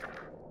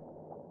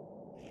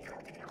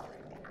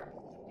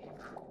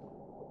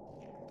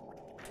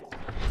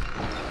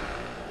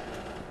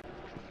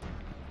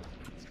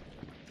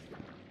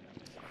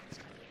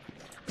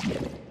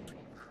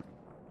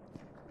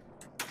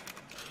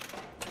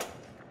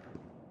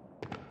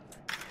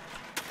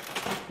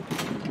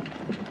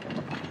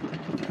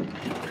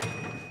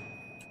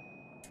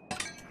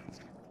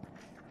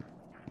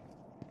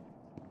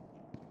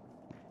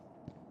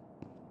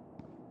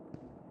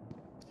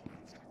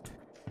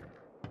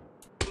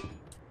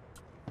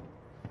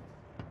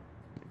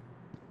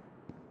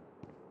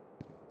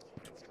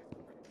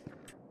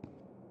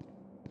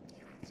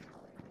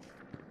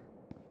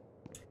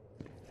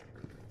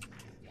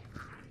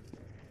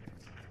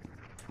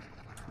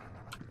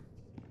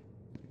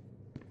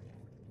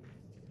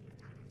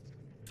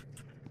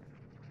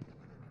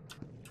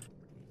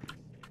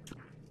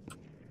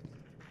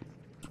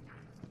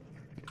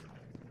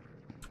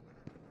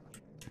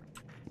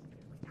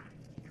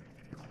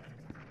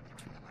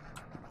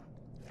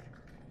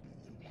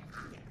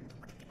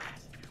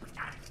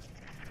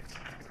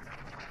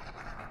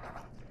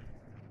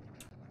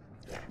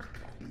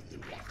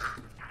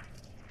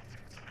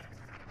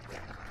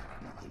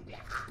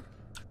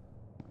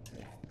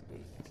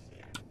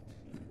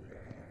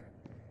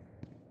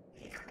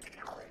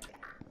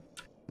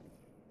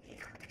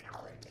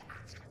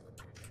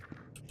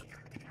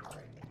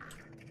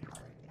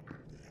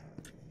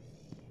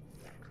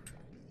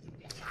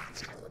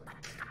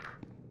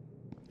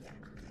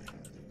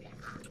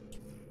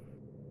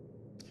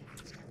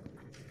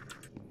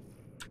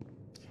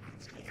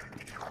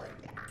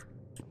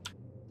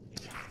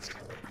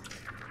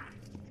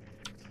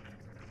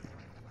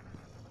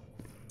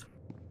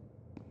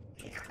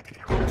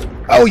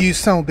 Oh, you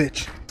son of a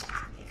bitch.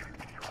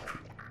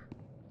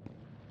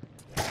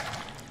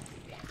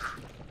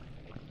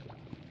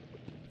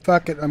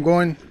 Fuck it, I'm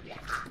going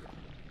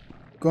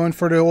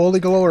for the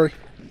holy glory.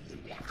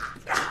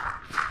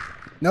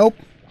 Nope.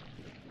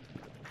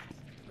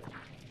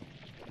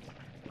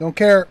 Don't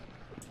care.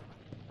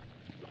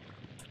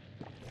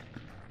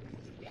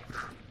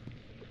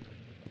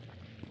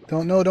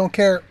 Don't know, don't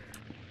care.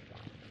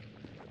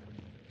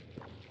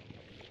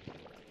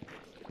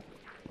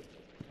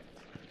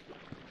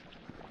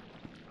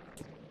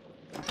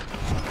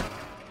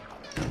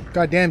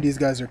 God damn, these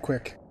guys are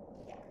quick.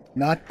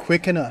 Not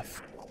quick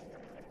enough.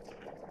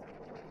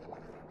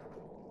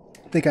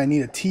 I think I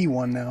need a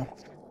T1 now.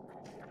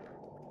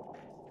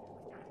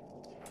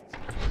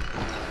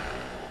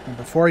 And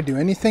before I do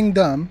anything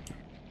dumb,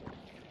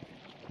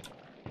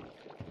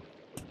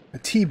 a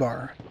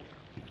T-bar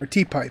or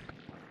T-pipe.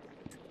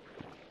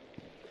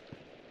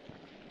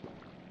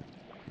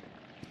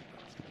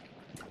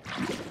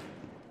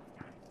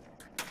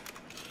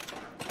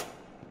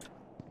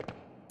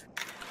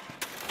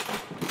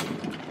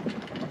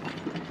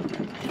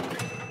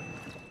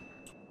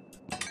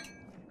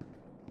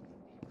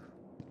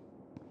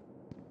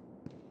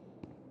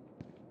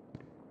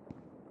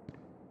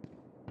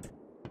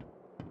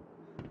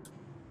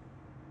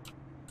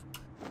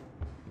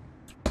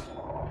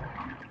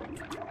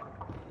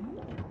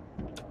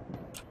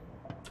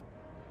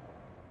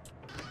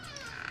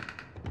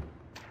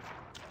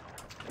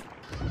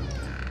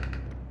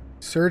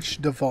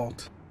 Search the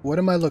vault. What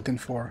am I looking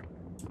for?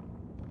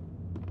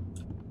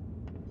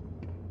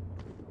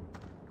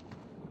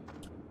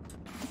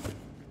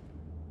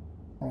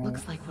 Oh.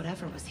 Looks like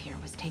whatever was here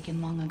was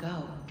taken long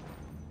ago.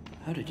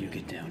 How did you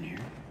get down here?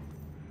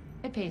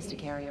 It pays to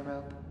carry a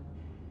rope.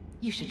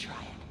 You should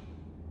try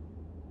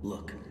it.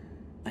 Look,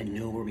 I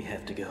know where we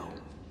have to go,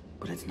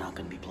 but it's not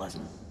gonna be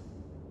pleasant.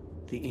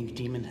 The Ink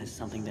Demon has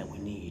something that we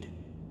need.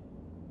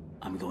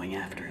 I'm going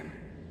after him.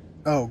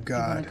 Oh, You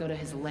God. want to go to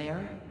his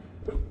lair?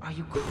 Are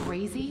you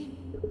crazy?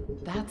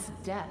 That's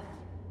death.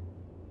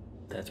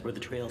 That's where the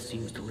trail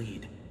seems to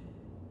lead.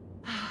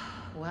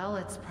 Well,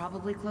 it's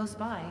probably close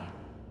by.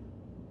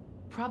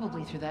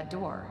 Probably through that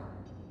door.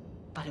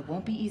 But it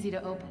won't be easy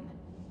to open.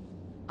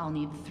 I'll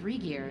need 3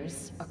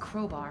 gears, a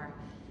crowbar,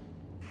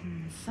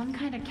 some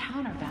kind of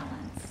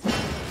counterbalance.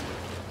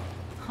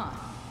 Huh.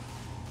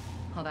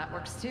 Well, that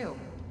works too.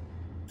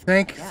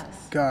 Thank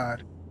Yes.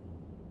 God.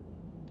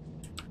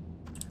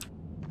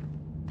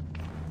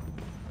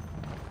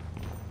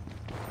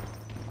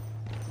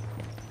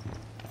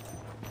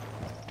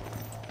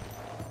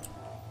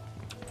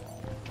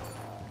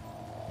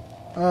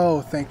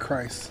 Oh, thank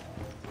Christ.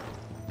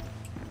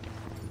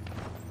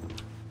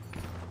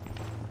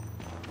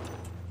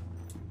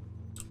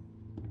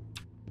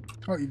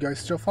 Oh, you guys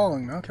still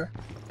following me? Okay.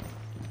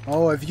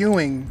 Oh, a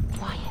viewing.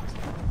 Quiet.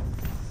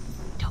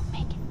 Don't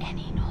make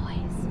any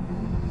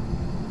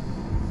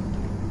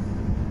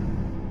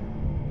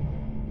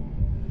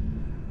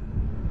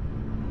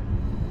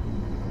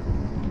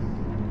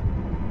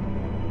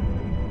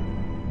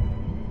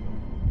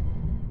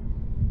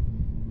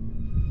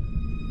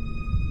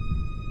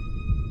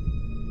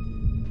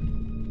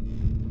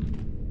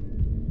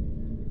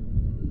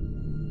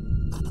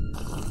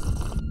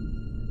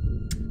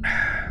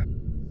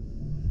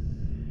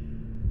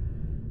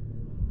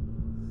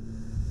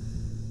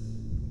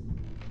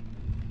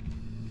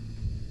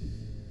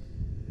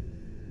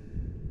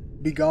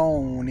Be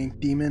gone, ink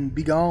demon,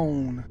 be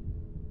gone.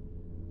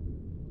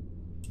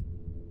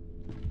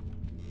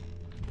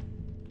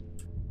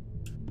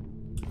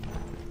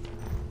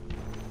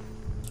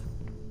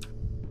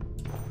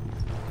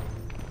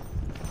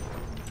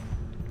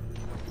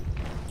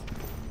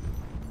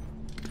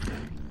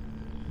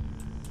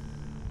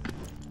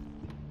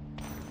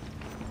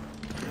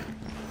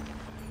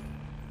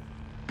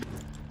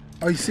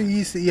 Oh, you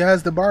see, he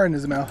has the bar in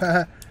his mouth.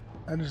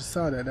 I just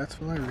saw that. That's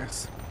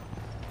hilarious.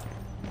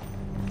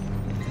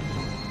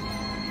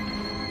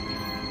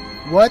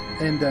 What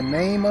in the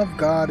name of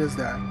God is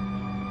that?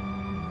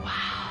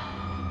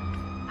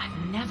 Wow.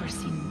 I've never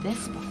seen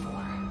this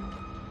before.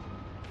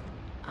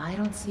 I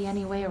don't see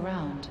any way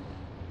around.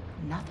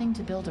 Nothing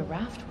to build a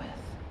raft with.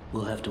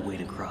 We'll have to wade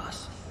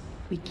across.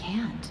 We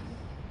can't.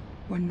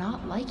 We're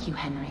not like you,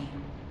 Henry.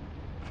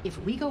 If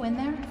we go in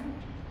there,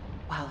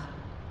 well,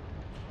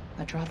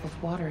 a drop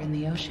of water in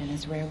the ocean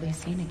is rarely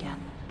seen again.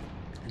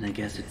 And I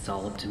guess it's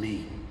all up to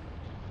me.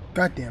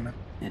 God damn it.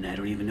 And I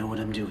don't even know what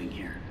I'm doing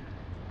here.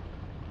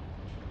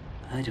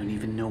 I don't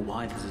even know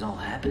why this is all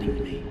happening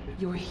to me.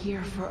 You're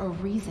here for a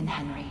reason,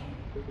 Henry.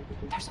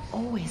 There's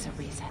always a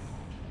reason.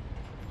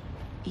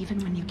 Even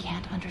when you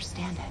can't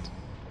understand it.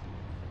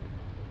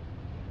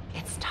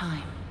 It's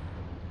time.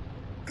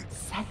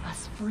 Set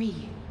us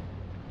free.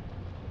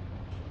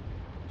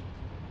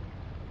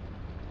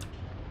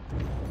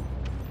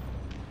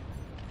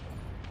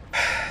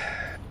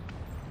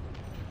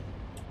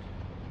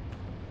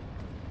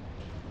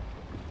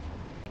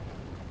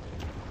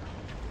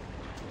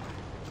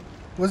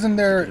 Wasn't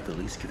there? Could have at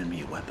least given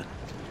me a weapon.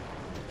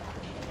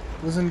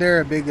 Wasn't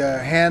there a big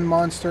hand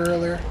monster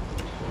earlier?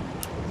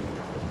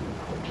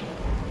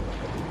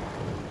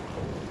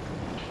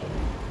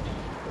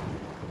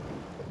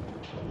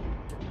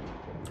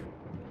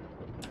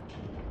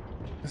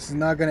 This is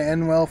not going to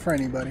end well for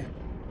anybody.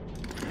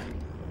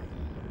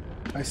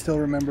 I still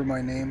remember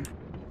my name.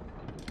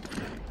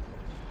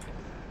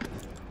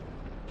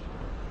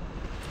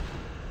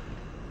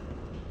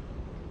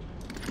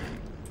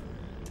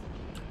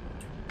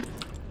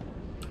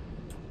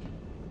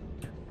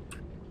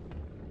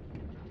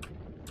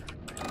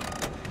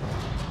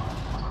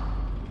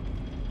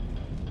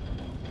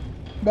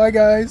 Bye,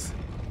 guys.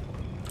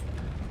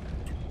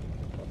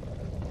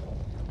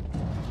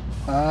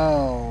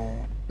 Oh,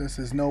 this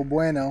is no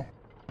bueno.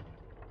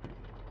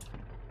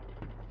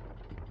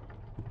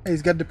 Hey,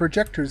 he's got the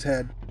projector's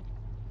head.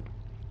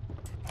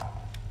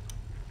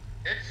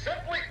 It's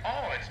simply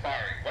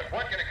awe-inspiring what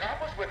one can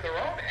accomplish with their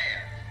own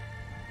hands.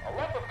 A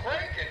lump of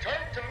clay can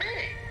turn to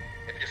meaning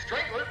if you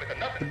strangle it with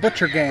enough The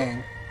Butcher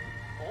enthusiasm.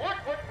 Gang. Look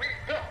what we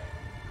built.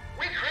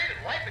 We created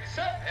life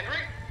itself,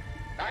 Henry.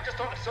 Not just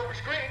on a silver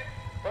screen,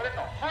 but in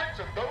the hearts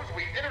of those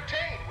we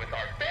entertain with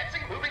our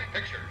fancy moving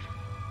pictures.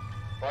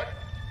 But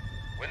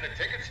when the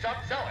tickets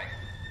stopped selling,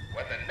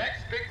 when the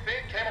next big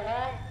thing came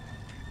along,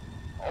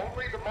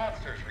 only the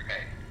monsters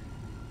remain.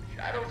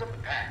 Shadows of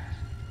the past.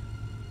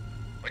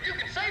 But you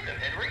can save them,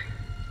 Henry.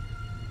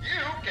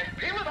 You can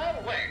peel it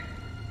all away.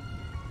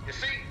 You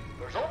see,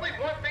 there's only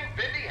one thing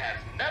Bendy has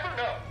never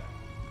known.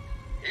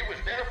 He was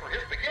there for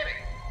his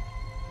beginning,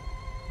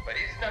 but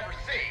he's never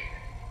seen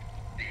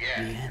the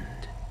end. The end.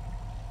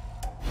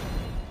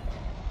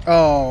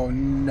 Oh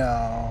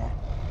no.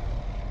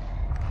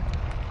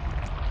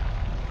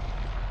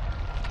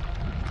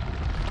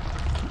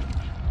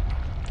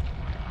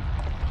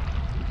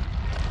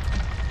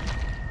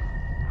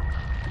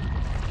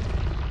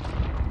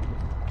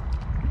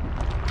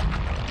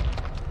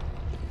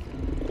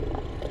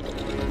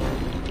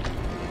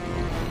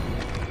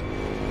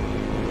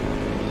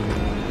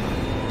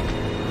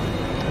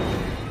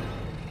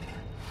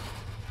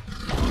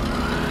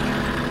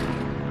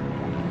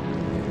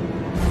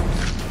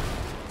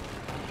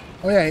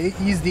 Oh yeah,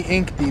 he's the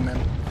ink demon.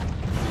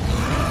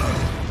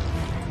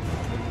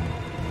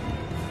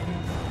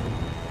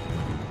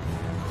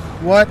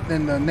 What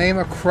in the name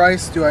of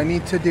Christ do I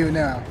need to do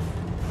now?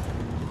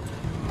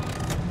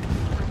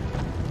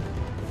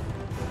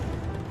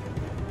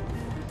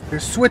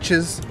 There's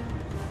switches.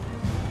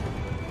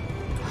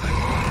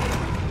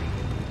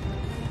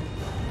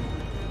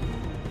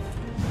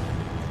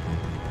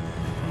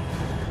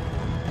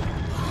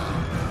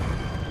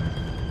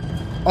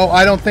 Oh,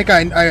 I don't think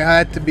I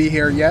had to be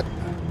here yet.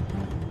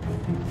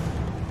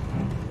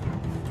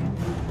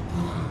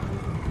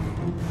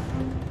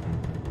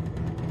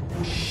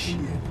 Shit.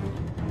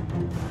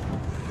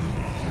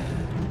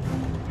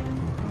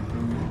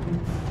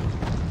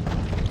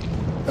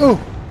 Oh.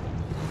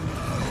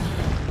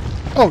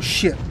 Oh,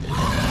 shit.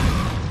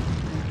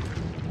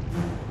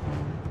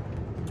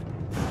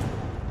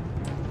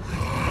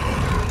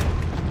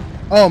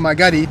 Oh my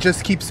god, he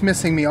just keeps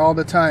missing me all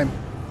the time.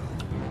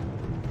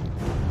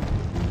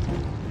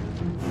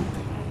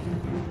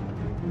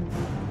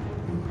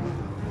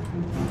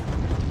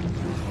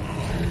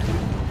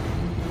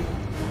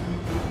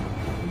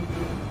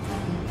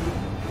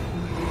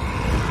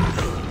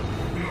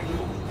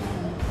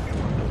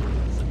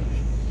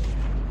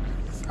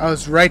 I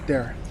was right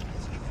there.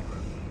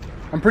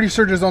 I'm pretty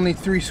sure there's only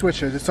 3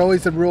 switches. It's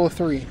always the rule of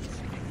 3.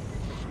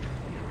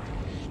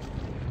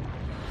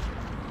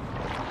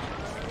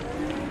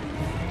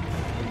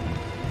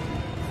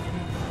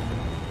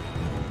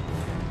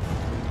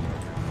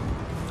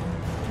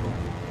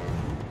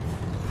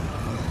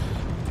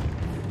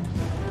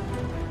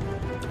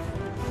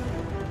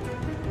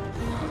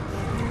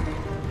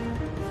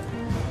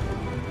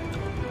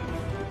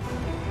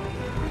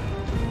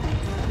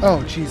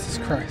 Oh, Jesus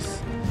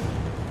Christ.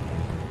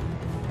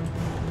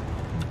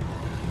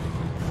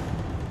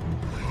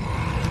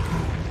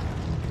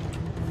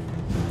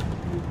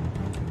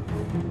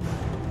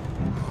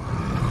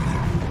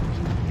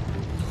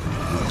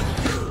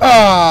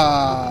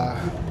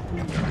 Ah!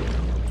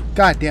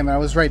 God damn it, I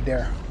was right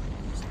there.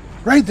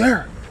 Right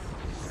there!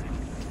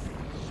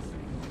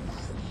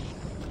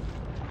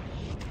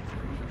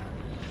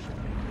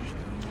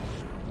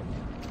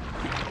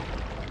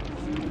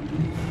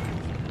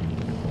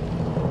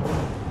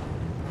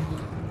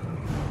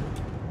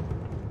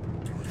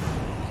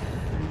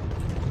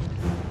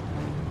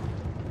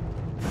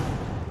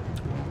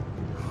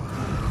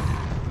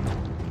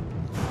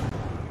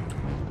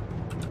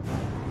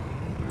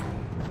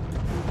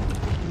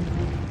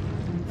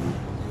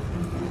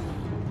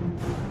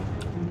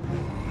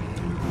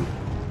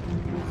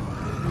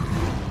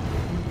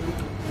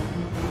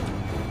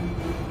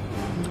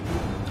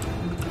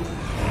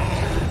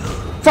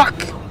 Fuck!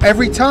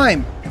 Every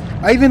time!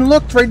 I even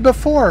looked right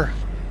before!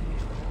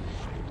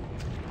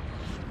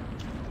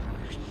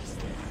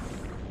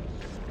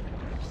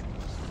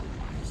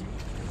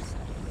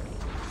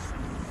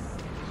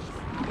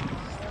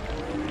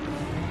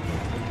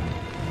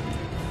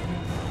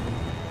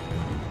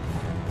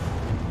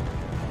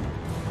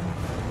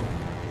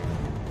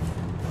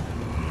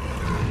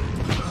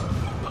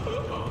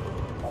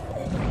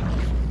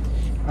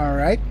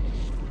 Alright.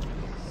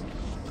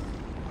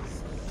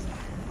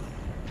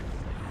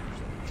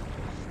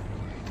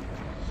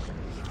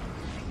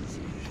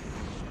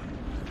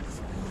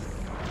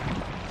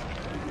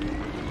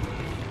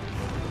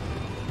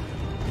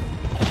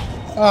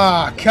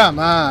 Ah, come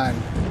on.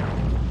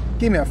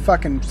 Give me a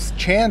fucking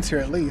chance here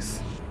at least.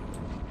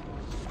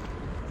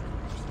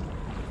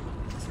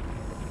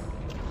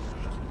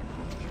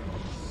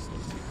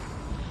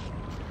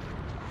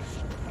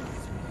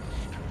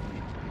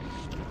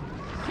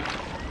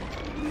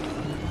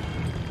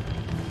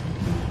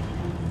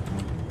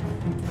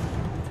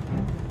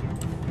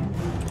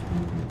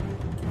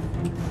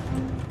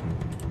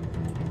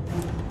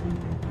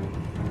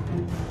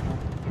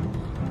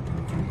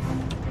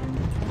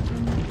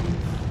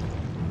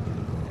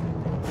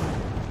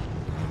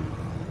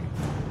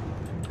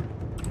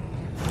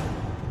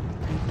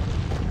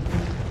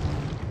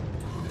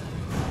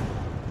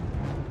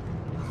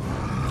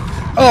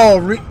 Oh,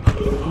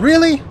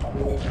 really?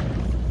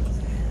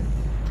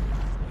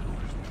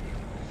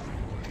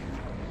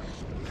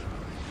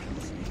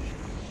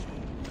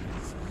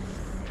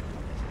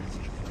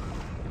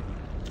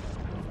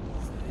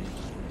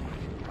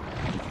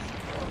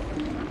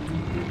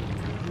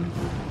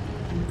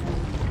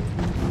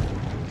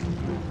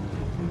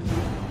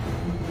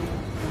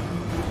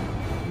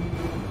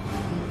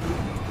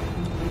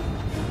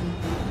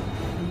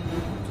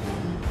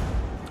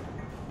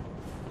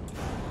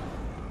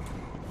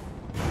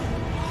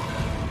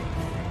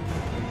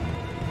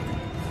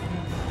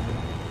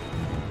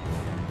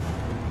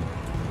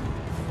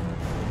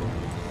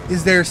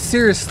 Is there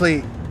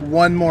seriously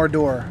one more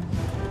door?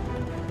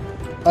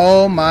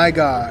 Oh my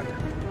god.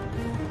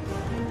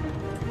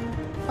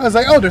 I was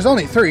like, oh, there's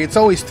only 3. It's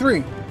always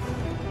 3.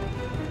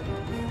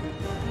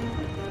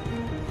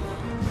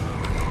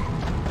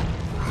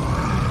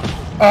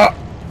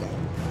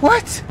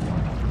 What?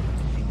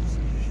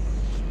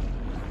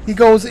 He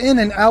goes in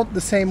and out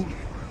the same...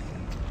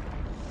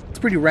 It's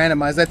pretty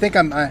randomized. I think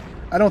I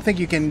don't think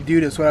you can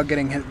do this without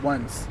getting hit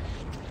once.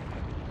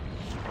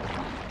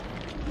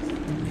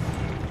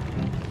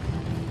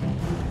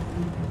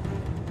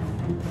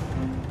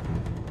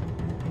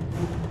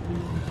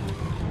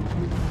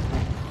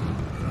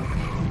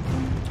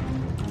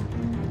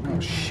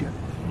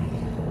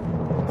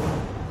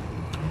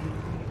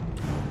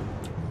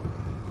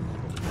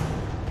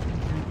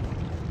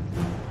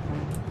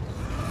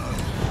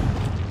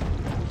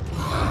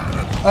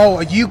 Oh,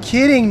 are you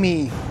kidding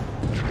me?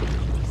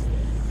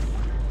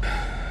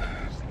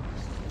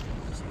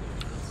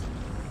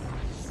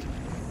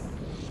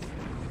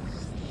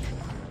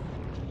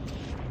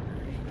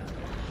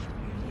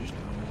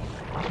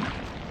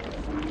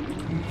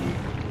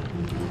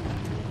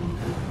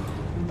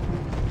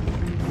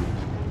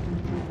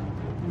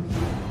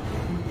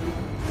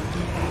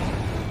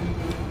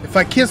 If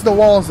I kiss the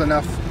walls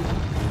enough.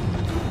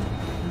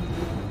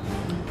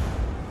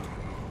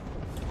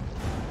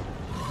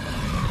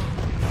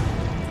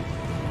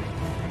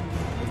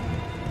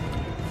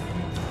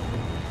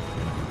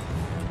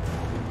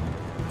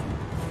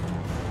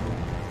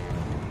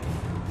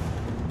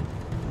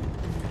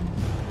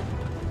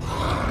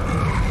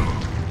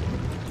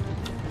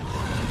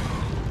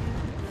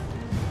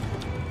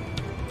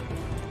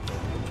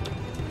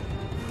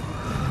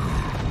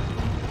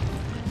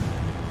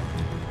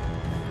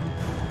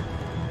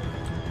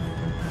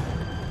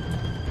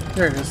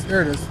 There it is.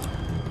 There it is.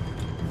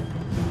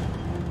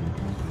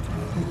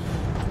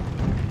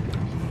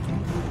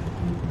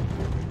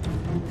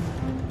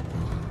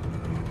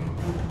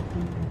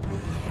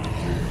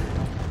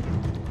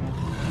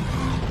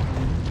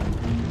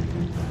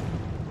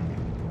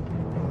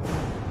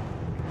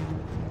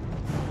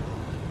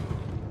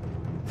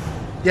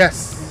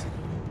 Yes.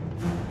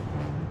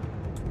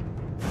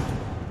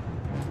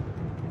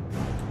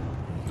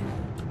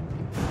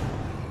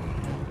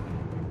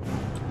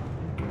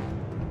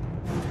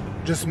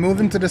 Just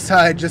moving to the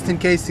side just in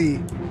case he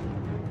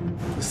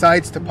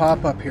decides to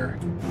pop up here.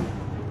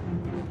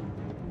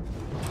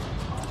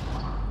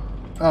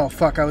 Oh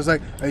fuck, I was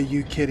like, are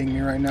you kidding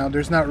me right now?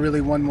 There's not really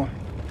one more.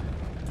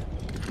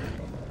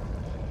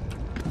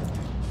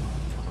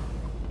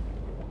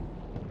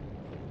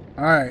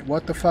 Alright,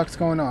 what the fuck's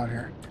going on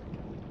here?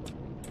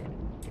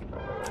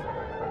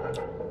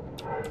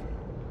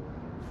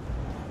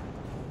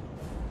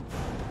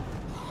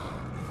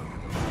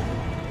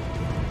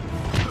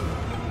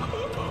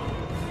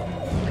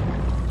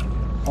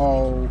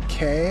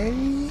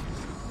 Okay.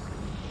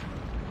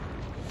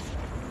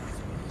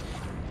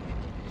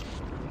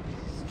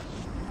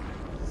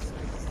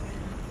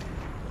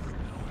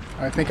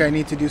 I think I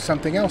need to do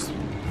something else.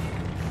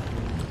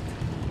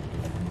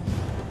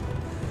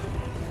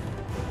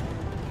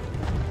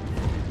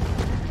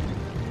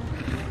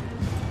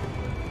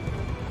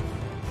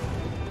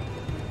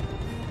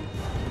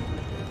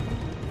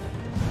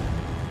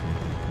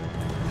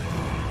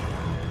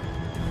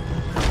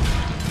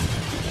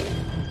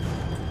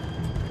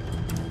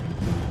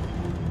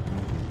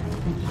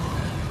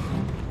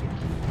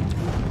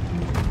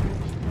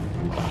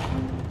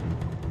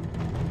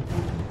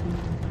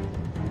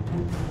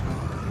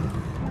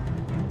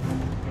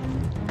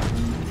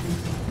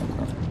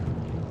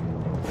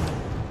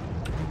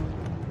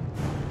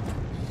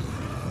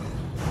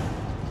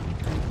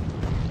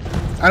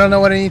 I don't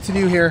know what I need to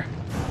do here.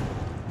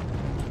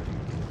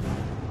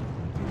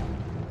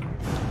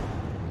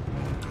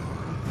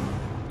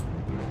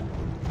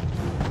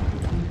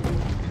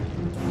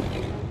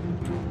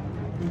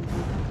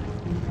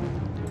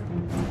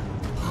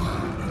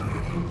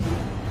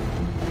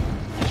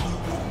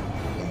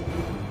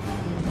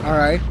 All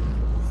right.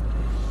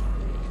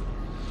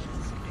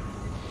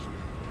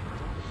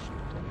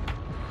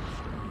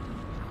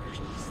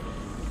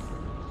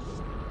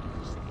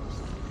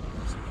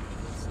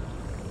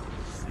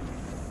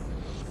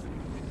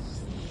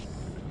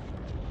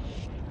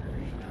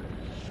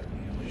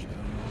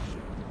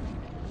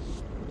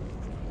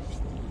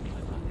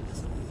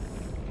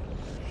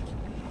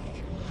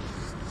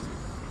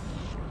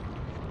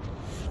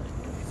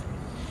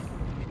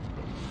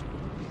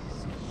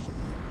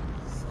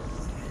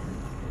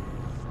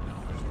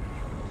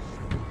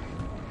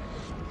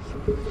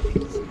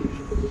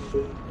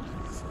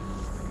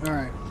 All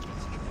right.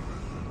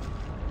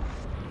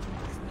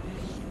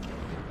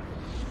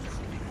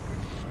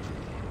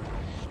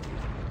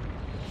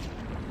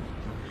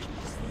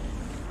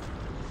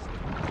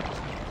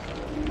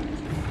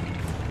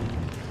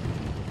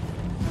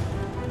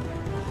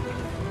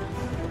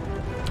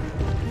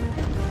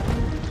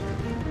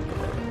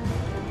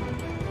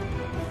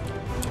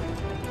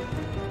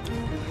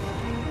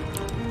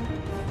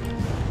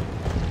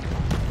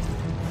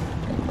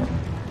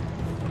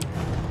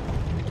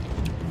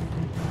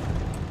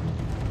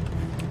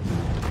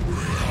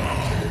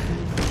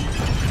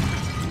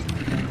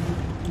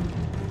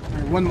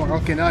 One more.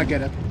 Okay, now I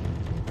get it.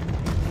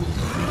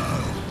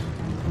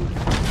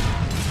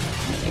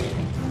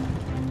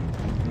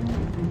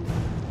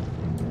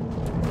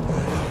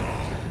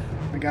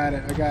 I got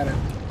it. I got it.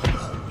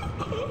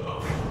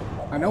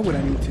 I know what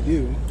I need to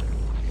do,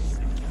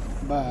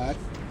 but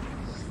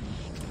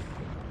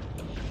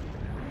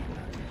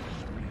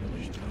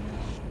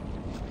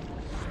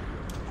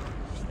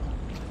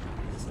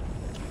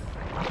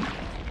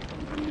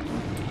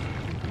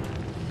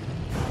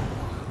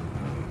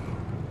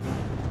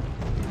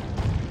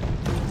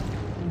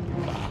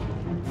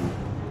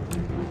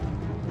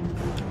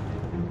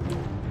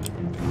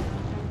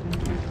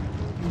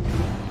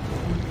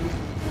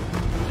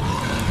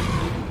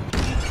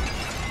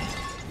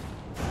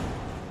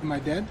am I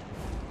dead?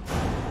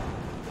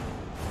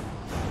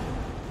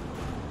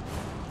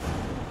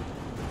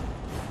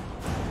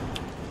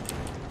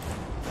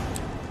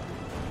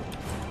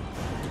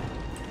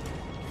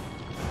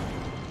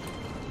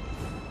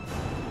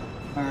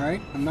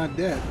 Alright, I'm not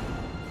dead.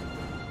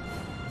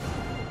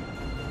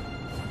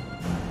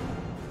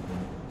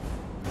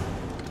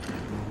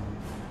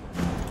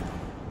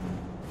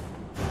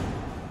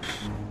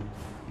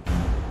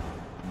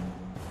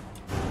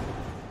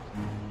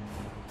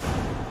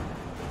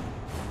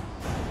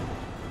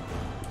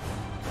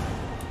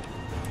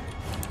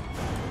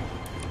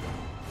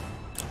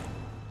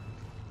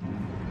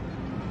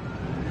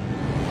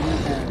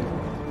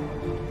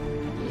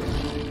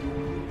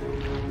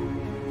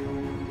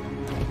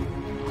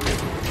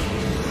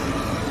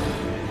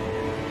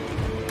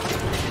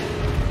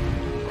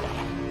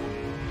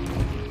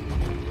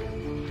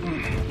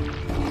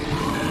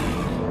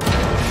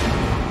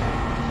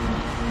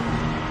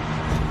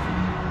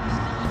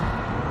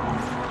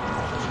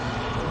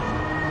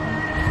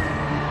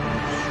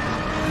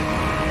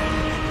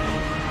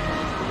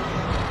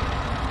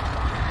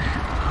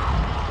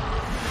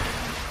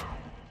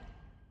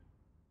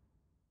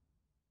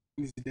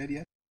 he dead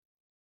yet?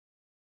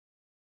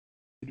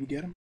 Did we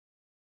get him?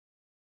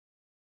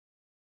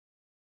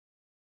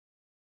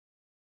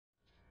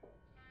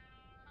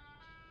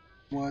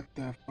 What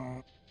the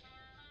fuck?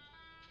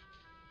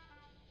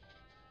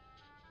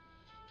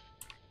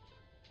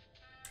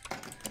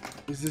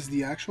 Is this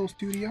the actual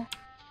studio?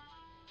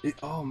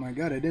 Oh my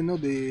god, I didn't know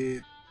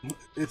they...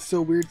 It's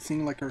so weird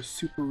seeing like our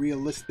super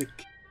realistic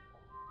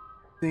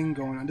thing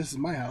going on. This is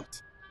my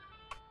house.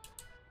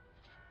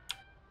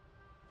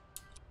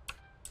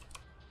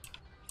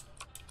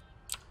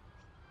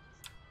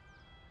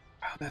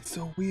 Wow, that's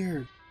so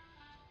weird.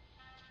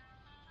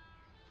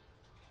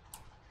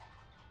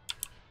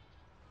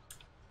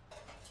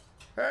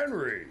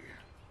 Henry!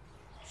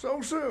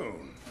 So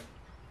soon.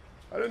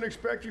 I didn't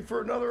expect you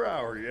for another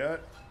hour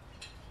yet.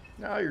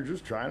 Now you're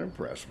just trying to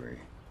impress me.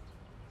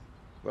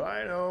 But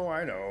I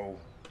know.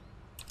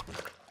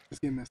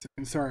 Just give me a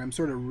second. Sorry, I'm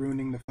sort of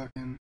ruining the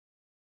fucking...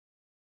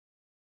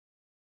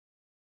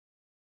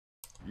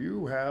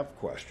 You have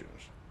questions.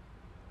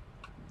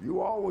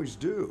 You always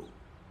do.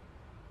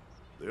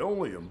 The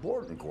only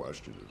important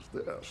question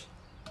is this.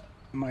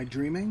 Am I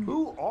dreaming?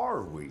 Who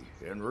are we,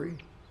 Henry?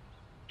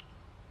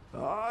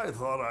 I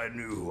thought I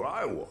knew who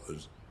I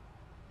was.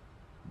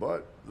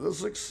 But the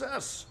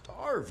success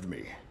starved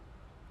me.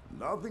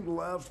 Nothing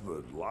left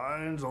but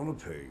lines on a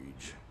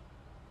page.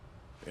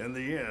 In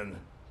the end,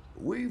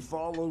 we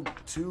followed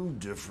two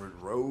different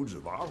roads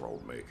of our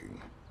own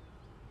making.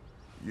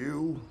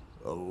 You,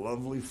 a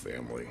lovely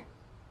family.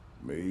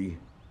 Me,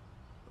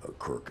 a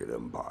crooked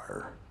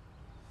empire.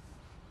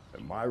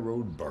 And my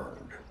road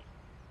burned.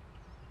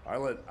 I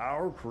let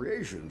our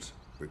creations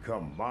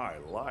become my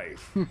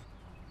life.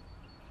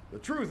 The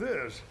truth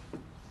is,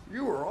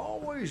 you were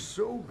always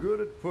so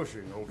good at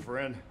pushing, old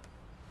friend.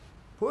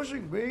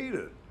 Pushing me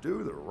to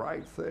do the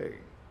right thing.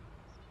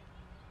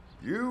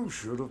 You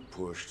should have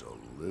pushed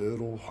a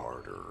little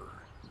harder.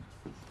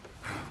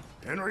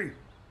 Henry,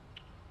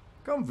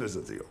 come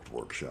visit the old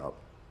workshop.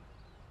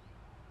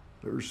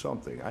 There's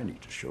something I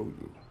need to show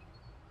you.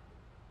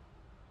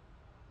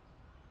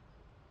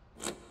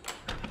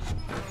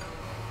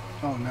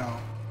 Oh no.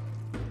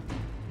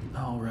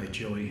 All right,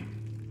 Joey.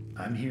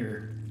 I'm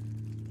here.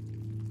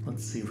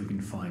 Let's see if we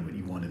can find what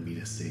you wanted me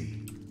to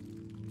see.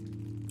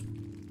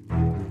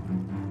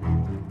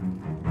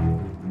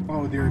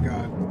 Oh dear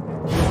God.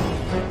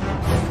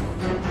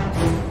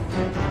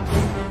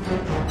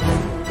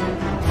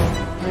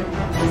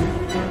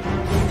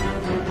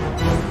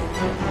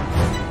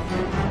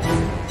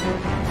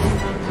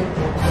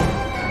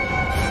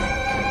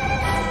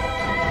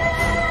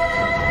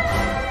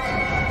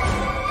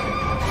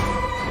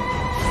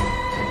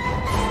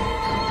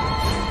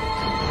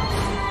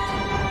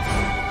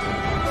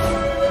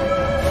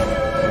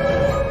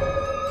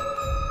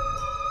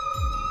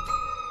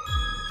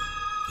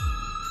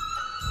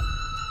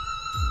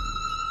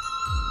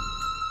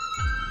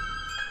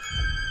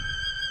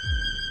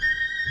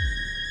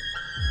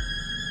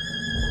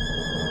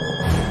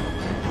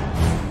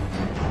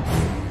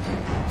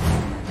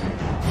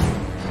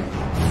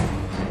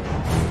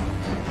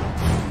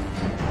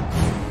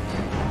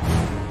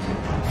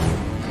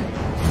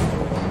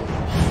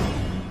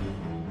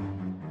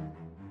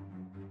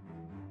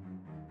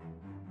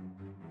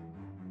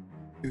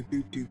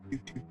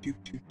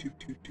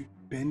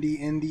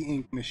 Bendy and the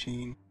ink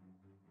machine.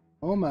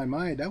 Oh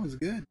my, that was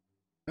good.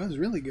 That was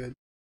really good.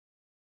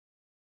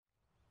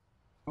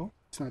 Oh,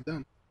 it's not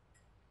done.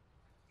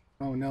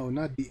 Oh no,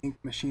 not the ink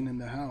machine in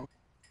the house.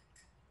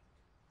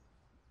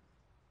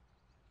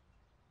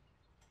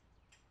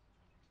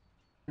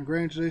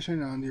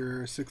 Congratulations on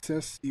your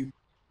success, you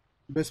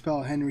best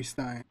pal Henry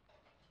Stein.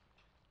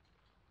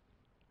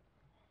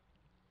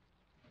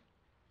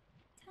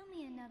 Tell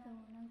me another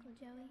one, Uncle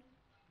Joey.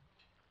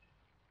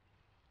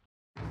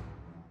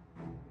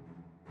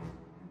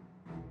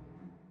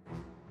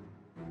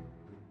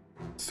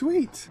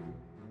 Sweet.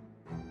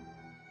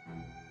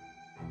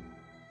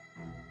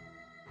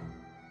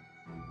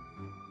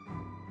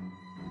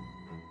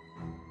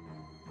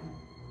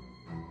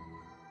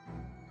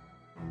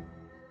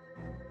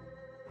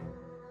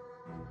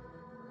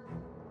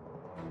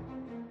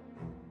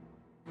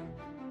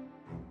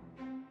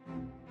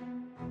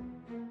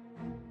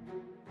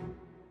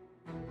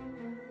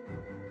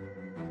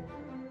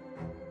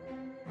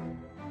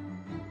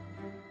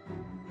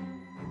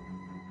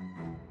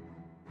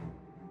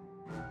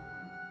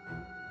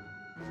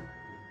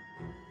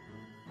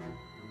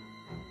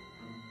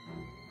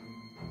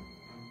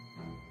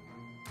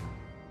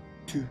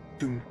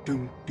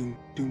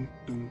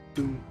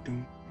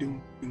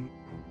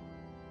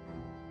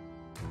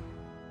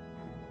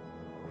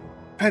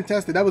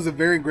 Fantastic. That was a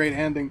very great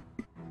ending.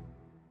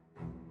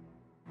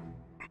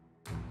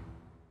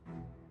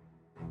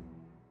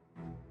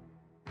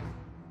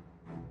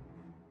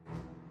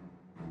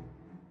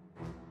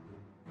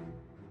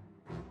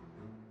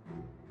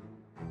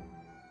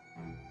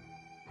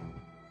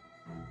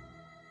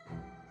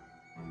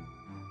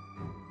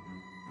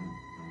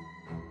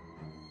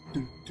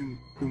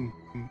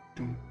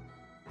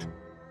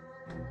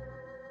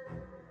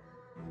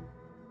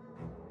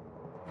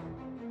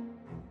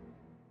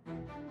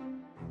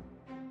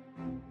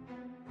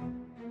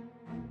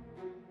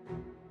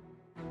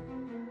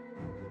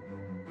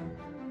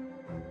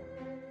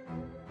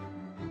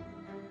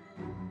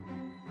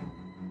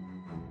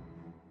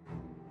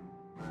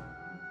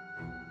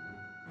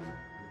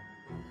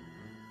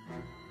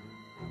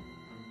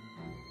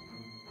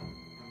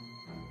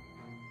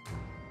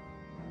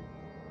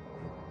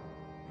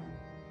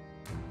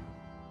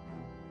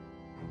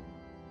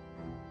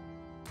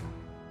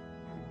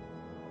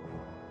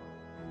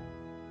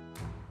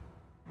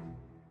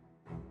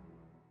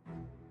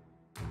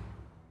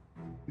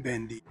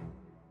 Bendy.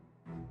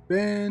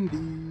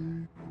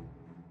 Bendy.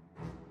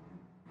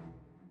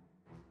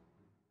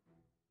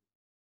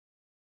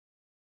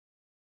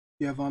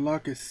 You have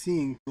unlocked a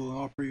seeing tool in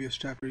all previous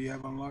chapters. You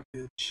have unlocked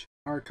a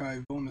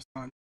archive bonus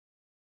content.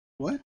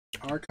 What?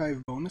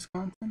 Archive bonus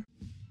content?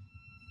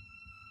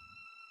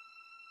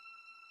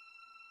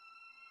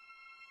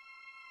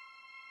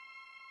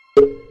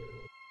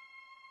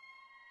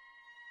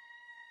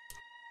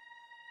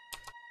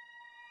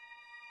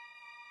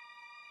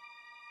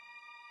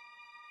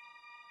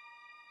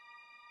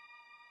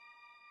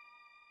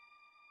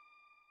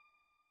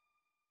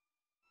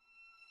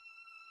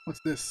 What's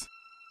this?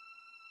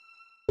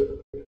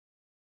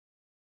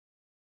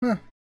 Huh.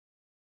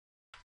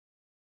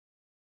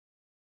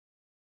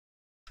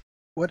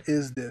 What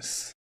is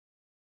this?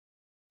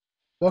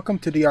 Welcome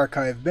to the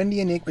archive. Bendy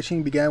and Ink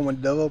Machine began when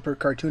developer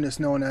cartoonist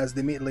known as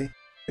The Meatly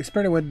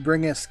experimented with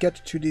bringing a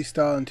sketch 2D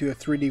style into a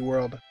 3D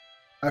world,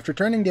 after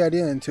turning the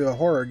idea into a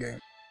horror game.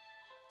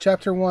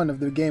 Chapter 1 of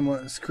the game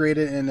was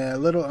created in a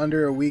little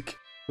under a week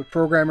with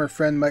programmer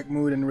friend Mike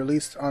Mood and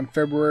released on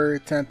February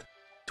 10th,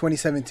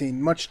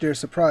 2017. Much to their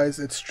surprise,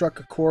 it struck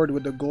a chord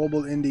with the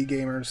global indie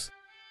gamers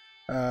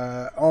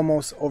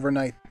almost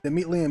overnight. The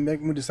Meatly and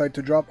Mike Mood decided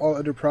to drop all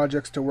other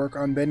projects to work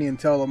on Bendy and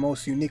tell a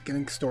most unique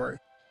Ink story.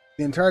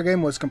 The entire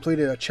game was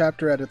completed a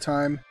chapter at a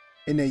time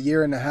in a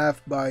year and a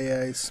half by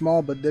a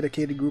small but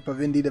dedicated group of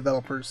indie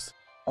developers.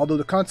 Although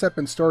the concept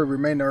and story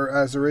remained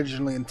as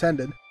originally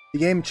intended, the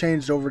game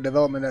changed over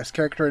development as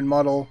character and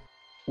model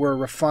were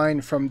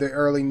refined from the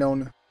early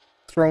known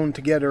thrown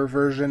together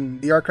version.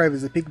 The archive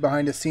is a peek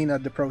behind the scene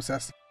at the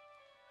process.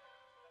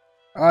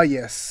 Ah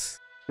yes,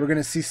 we're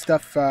gonna see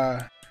stuff.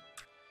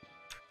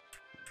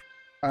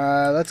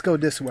 Let's go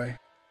this way.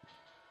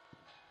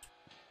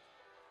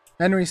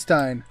 Henry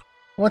Stein.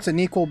 Once an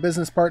equal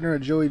business partner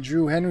of Joey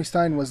Drew, Henry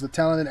Stein was the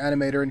talented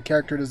animator and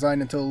character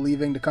designer until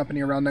leaving the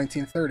company around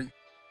 1930.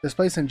 His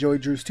place in Joey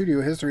Drew's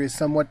studio history is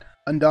somewhat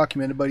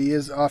undocumented, but he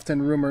is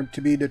often rumored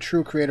to be the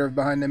true creator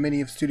behind the many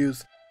of the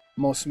studio's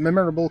most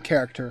memorable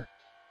character.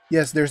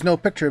 Yes, there's no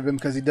picture of him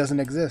because he doesn't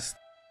exist.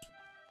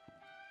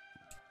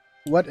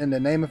 What in the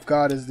name of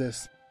God is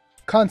this?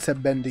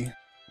 Concept Bendy.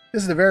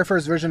 This is the very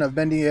first version of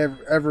Bendy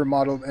ever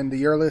modeled, and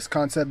the earliest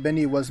concept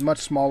Bendy was much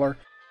smaller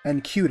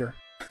and cuter,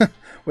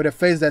 with a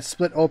face that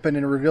split open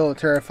and revealed a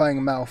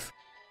terrifying mouth.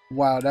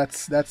 Wow,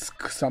 that's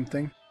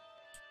something.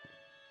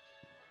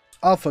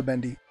 Alpha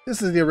Bendy.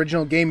 This is the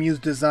original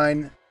game-used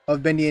design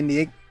of Bendy in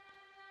the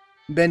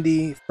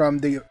Bendy from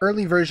the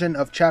early version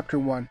of Chapter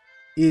 1.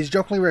 He is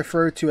jokingly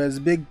referred to as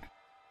Big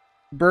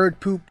Bird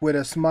Poop with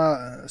a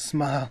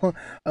smile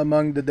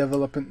among the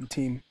development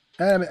team.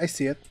 I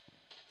see it.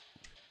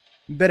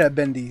 Beta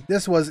Bendy.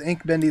 This was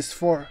Ink Bendy's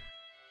form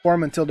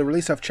until the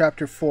release of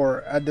Chapter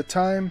 4. At the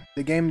time,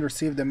 the game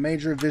received a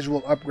major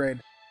visual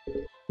upgrade,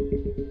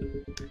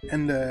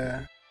 and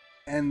the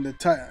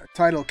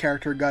title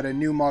character got a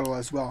new model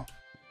as well.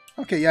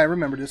 Okay, yeah, I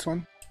remember this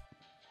one.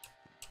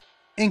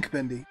 Ink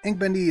Bendy. Ink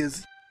Bendy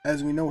is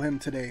as we know him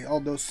today.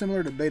 Although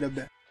similar to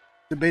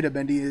Beta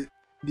Bendy,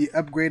 the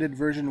upgraded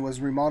version was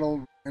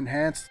remodeled,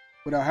 enhanced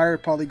with a higher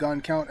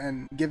polygon count,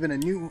 and given a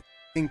new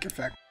ink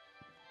effect.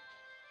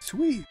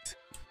 Sweet.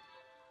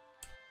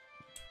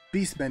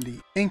 Beast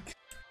Bendy. Ink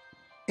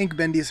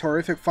Bendy's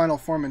horrific final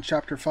form in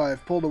Chapter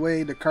 5 pulled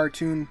away the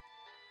cartoon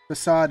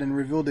facade and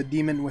revealed the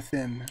demon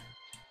within.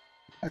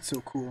 That's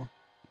so cool.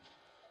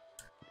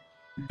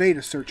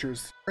 Beta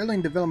Searchers. Early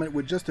in development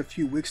with just a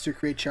few weeks to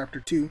create Chapter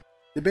 2,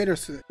 the Beta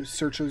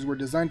Searchers were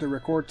designed to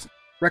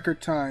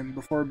record time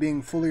before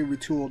being fully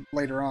retooled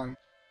later on.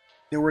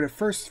 They were the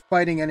first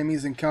fighting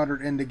enemies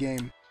encountered in the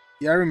game.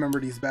 Yeah, I remember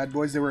these bad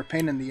boys, they were a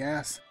pain in the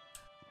ass.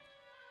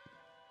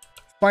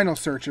 Final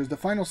Searchers. The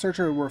Final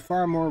Searchers were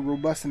far more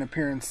robust in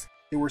appearance.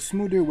 They were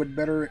smoother with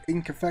better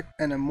ink effect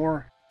and a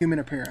more human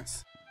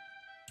appearance.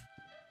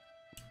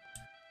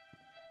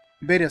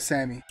 Beta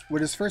Sammy.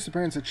 With his first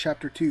appearance in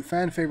Chapter 2,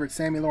 fan favorite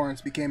Sammy Lawrence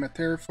became a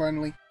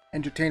terrifyingly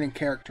entertaining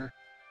character.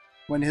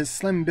 When his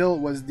slim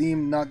build was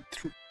deemed not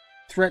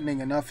threatening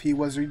enough, he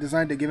was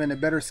redesigned to give him a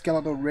better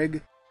skeletal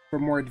rig for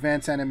more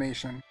advanced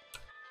animation.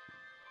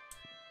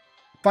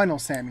 Final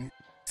Sammy.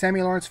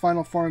 Sammy Lawrence's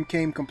final form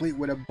came complete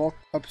with a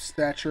bulked up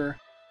stature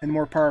and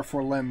more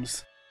powerful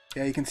limbs.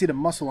 Yeah, you can see the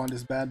muscle on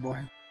this bad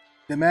boy.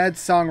 The mad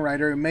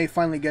songwriter may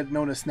finally get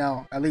noticed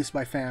now, at least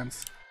by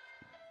fans.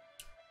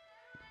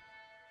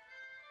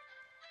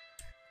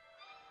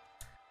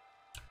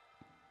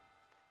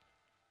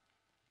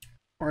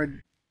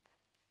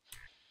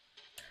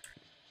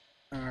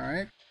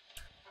 Alright.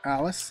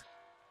 Alice.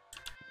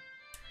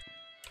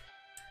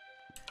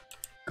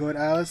 Good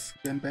Alice.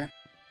 Genpei.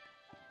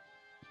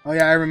 Oh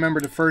yeah, I remember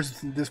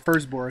this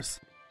first Boris.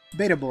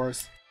 Beta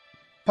Boris.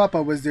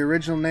 Papa was the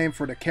original name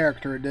for the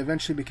character. It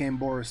eventually became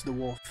Boris the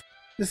Wolf.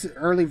 This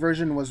early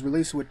version was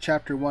released with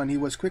Chapter 1. He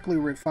was quickly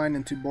refined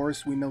into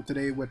Boris we know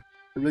today with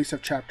the release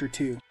of Chapter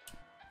 2.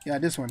 Yeah,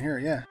 this one here,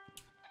 yeah.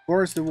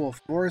 Boris the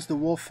Wolf. Boris the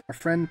Wolf, a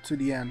friend to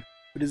the end.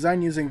 A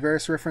design using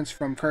various references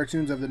from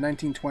cartoons of the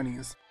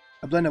 1920s.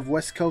 A blend of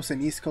West Coast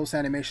and East Coast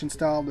animation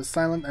style, the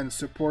silent and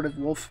supportive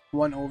Wolf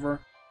won over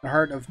the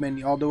heart of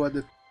many, although at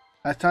the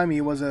time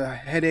he was a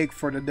headache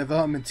for the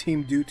development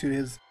team due to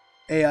his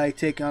AI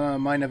taking on a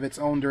mind of its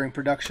own during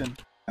production.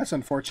 That's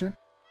unfortunate.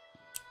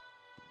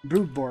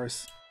 Brute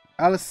Boris.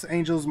 Alice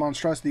Angel's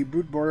monstrosity,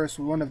 Brute Boris,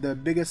 was one of the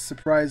biggest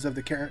surprises of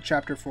the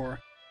Chapter 4.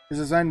 His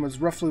design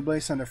was roughly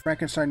based on the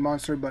Frankenstein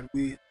monster, but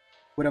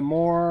with a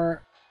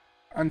more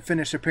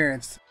unfinished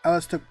appearance.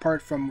 Alice took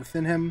part from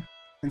within him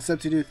and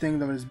substituted things,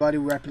 though his body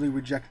rapidly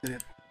rejected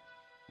it.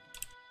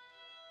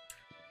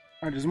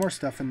 Alright, there's more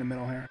stuff in the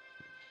middle here.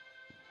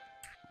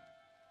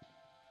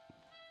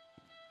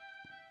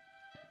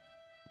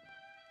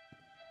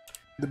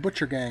 The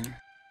Butcher Gang.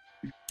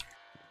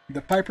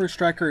 The Piper,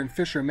 Striker, and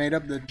Fisher made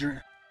up the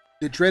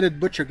dreaded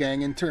Butcher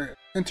Gang.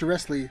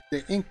 Interestingly,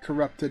 the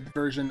ink-corrupted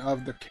version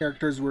of the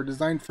characters were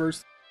designed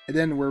first and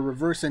then were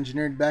reverse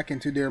engineered back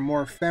into their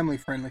more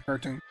family-friendly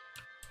cartoon.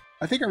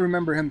 I think I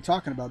remember him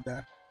talking about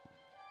that.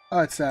 Oh,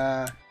 it's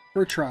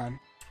Bertrand.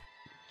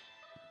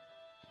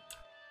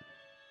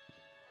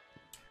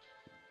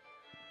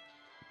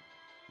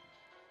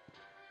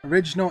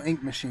 Original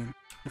ink machine.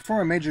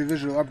 Before a major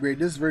visual upgrade,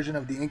 this version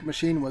of the ink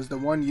machine was the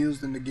one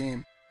used in the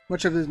game.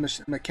 Much of his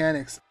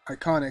mechanics'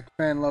 iconic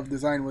fan-loved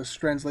design was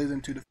translated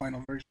into the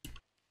final version.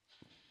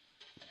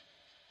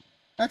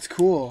 That's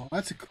cool.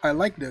 I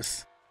like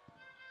this.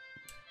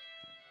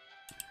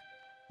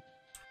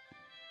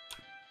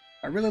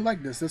 I really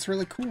like this. That's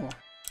really cool.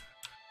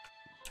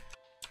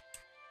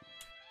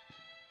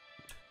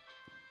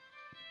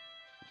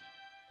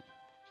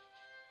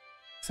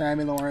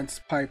 Sammy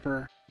Lawrence,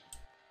 Piper,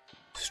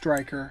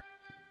 Striker,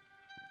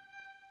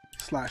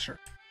 Slasher.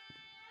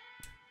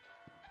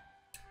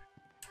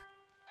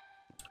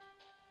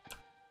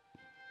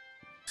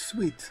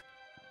 Sweet.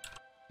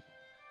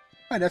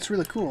 Alright, that's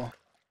really cool.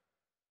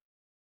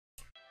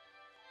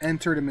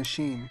 Enter the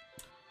machine.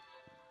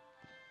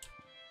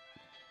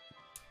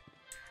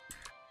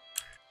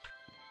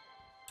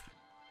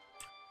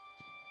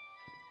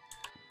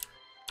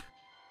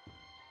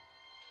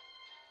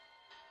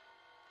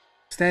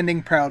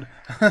 Standing proud.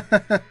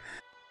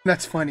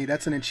 That's funny.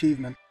 That's an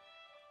achievement.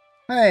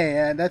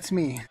 Hey, that's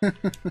me.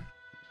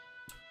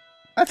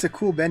 That's a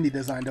cool bendy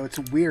design, though. It's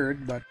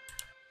weird, but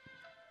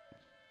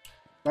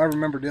I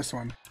remember this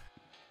one.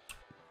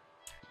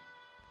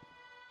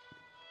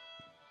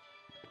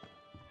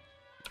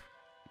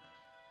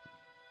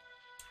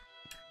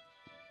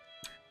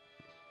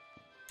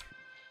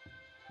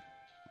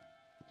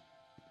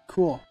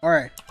 Cool.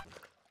 Alright.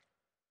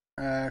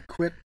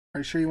 Quit.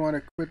 Are you sure you want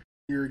to quit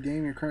your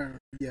game? Your current...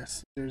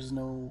 Yes. There's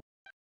no...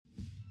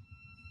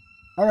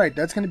 Alright,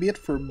 that's going to be it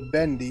for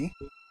Bendy.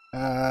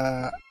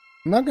 I'm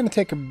not going to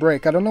take a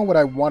break. I don't know what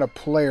I want to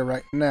play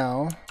right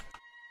now.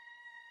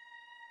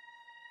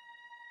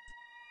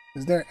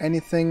 Is there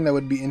anything that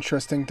would be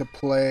interesting to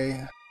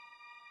play?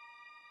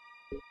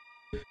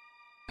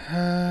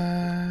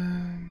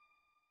 I'm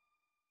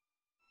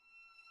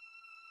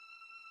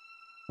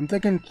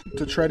thinking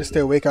to try to stay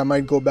awake. I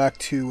might go back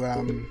to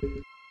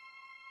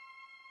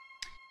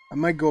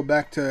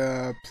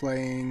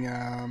playing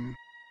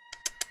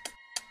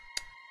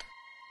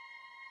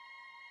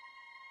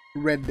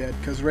Red Dead,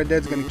 because Red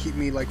Dead's gonna keep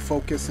me like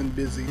focused and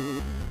busy.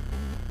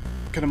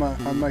 Because I'm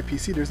on my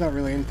PC, there's not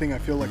really anything I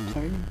feel like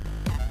playing.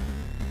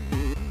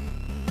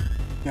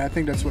 Yeah, I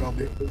think that's what I'll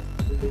do.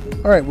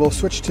 Alright, we'll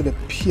switch to the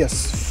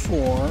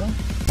PS4.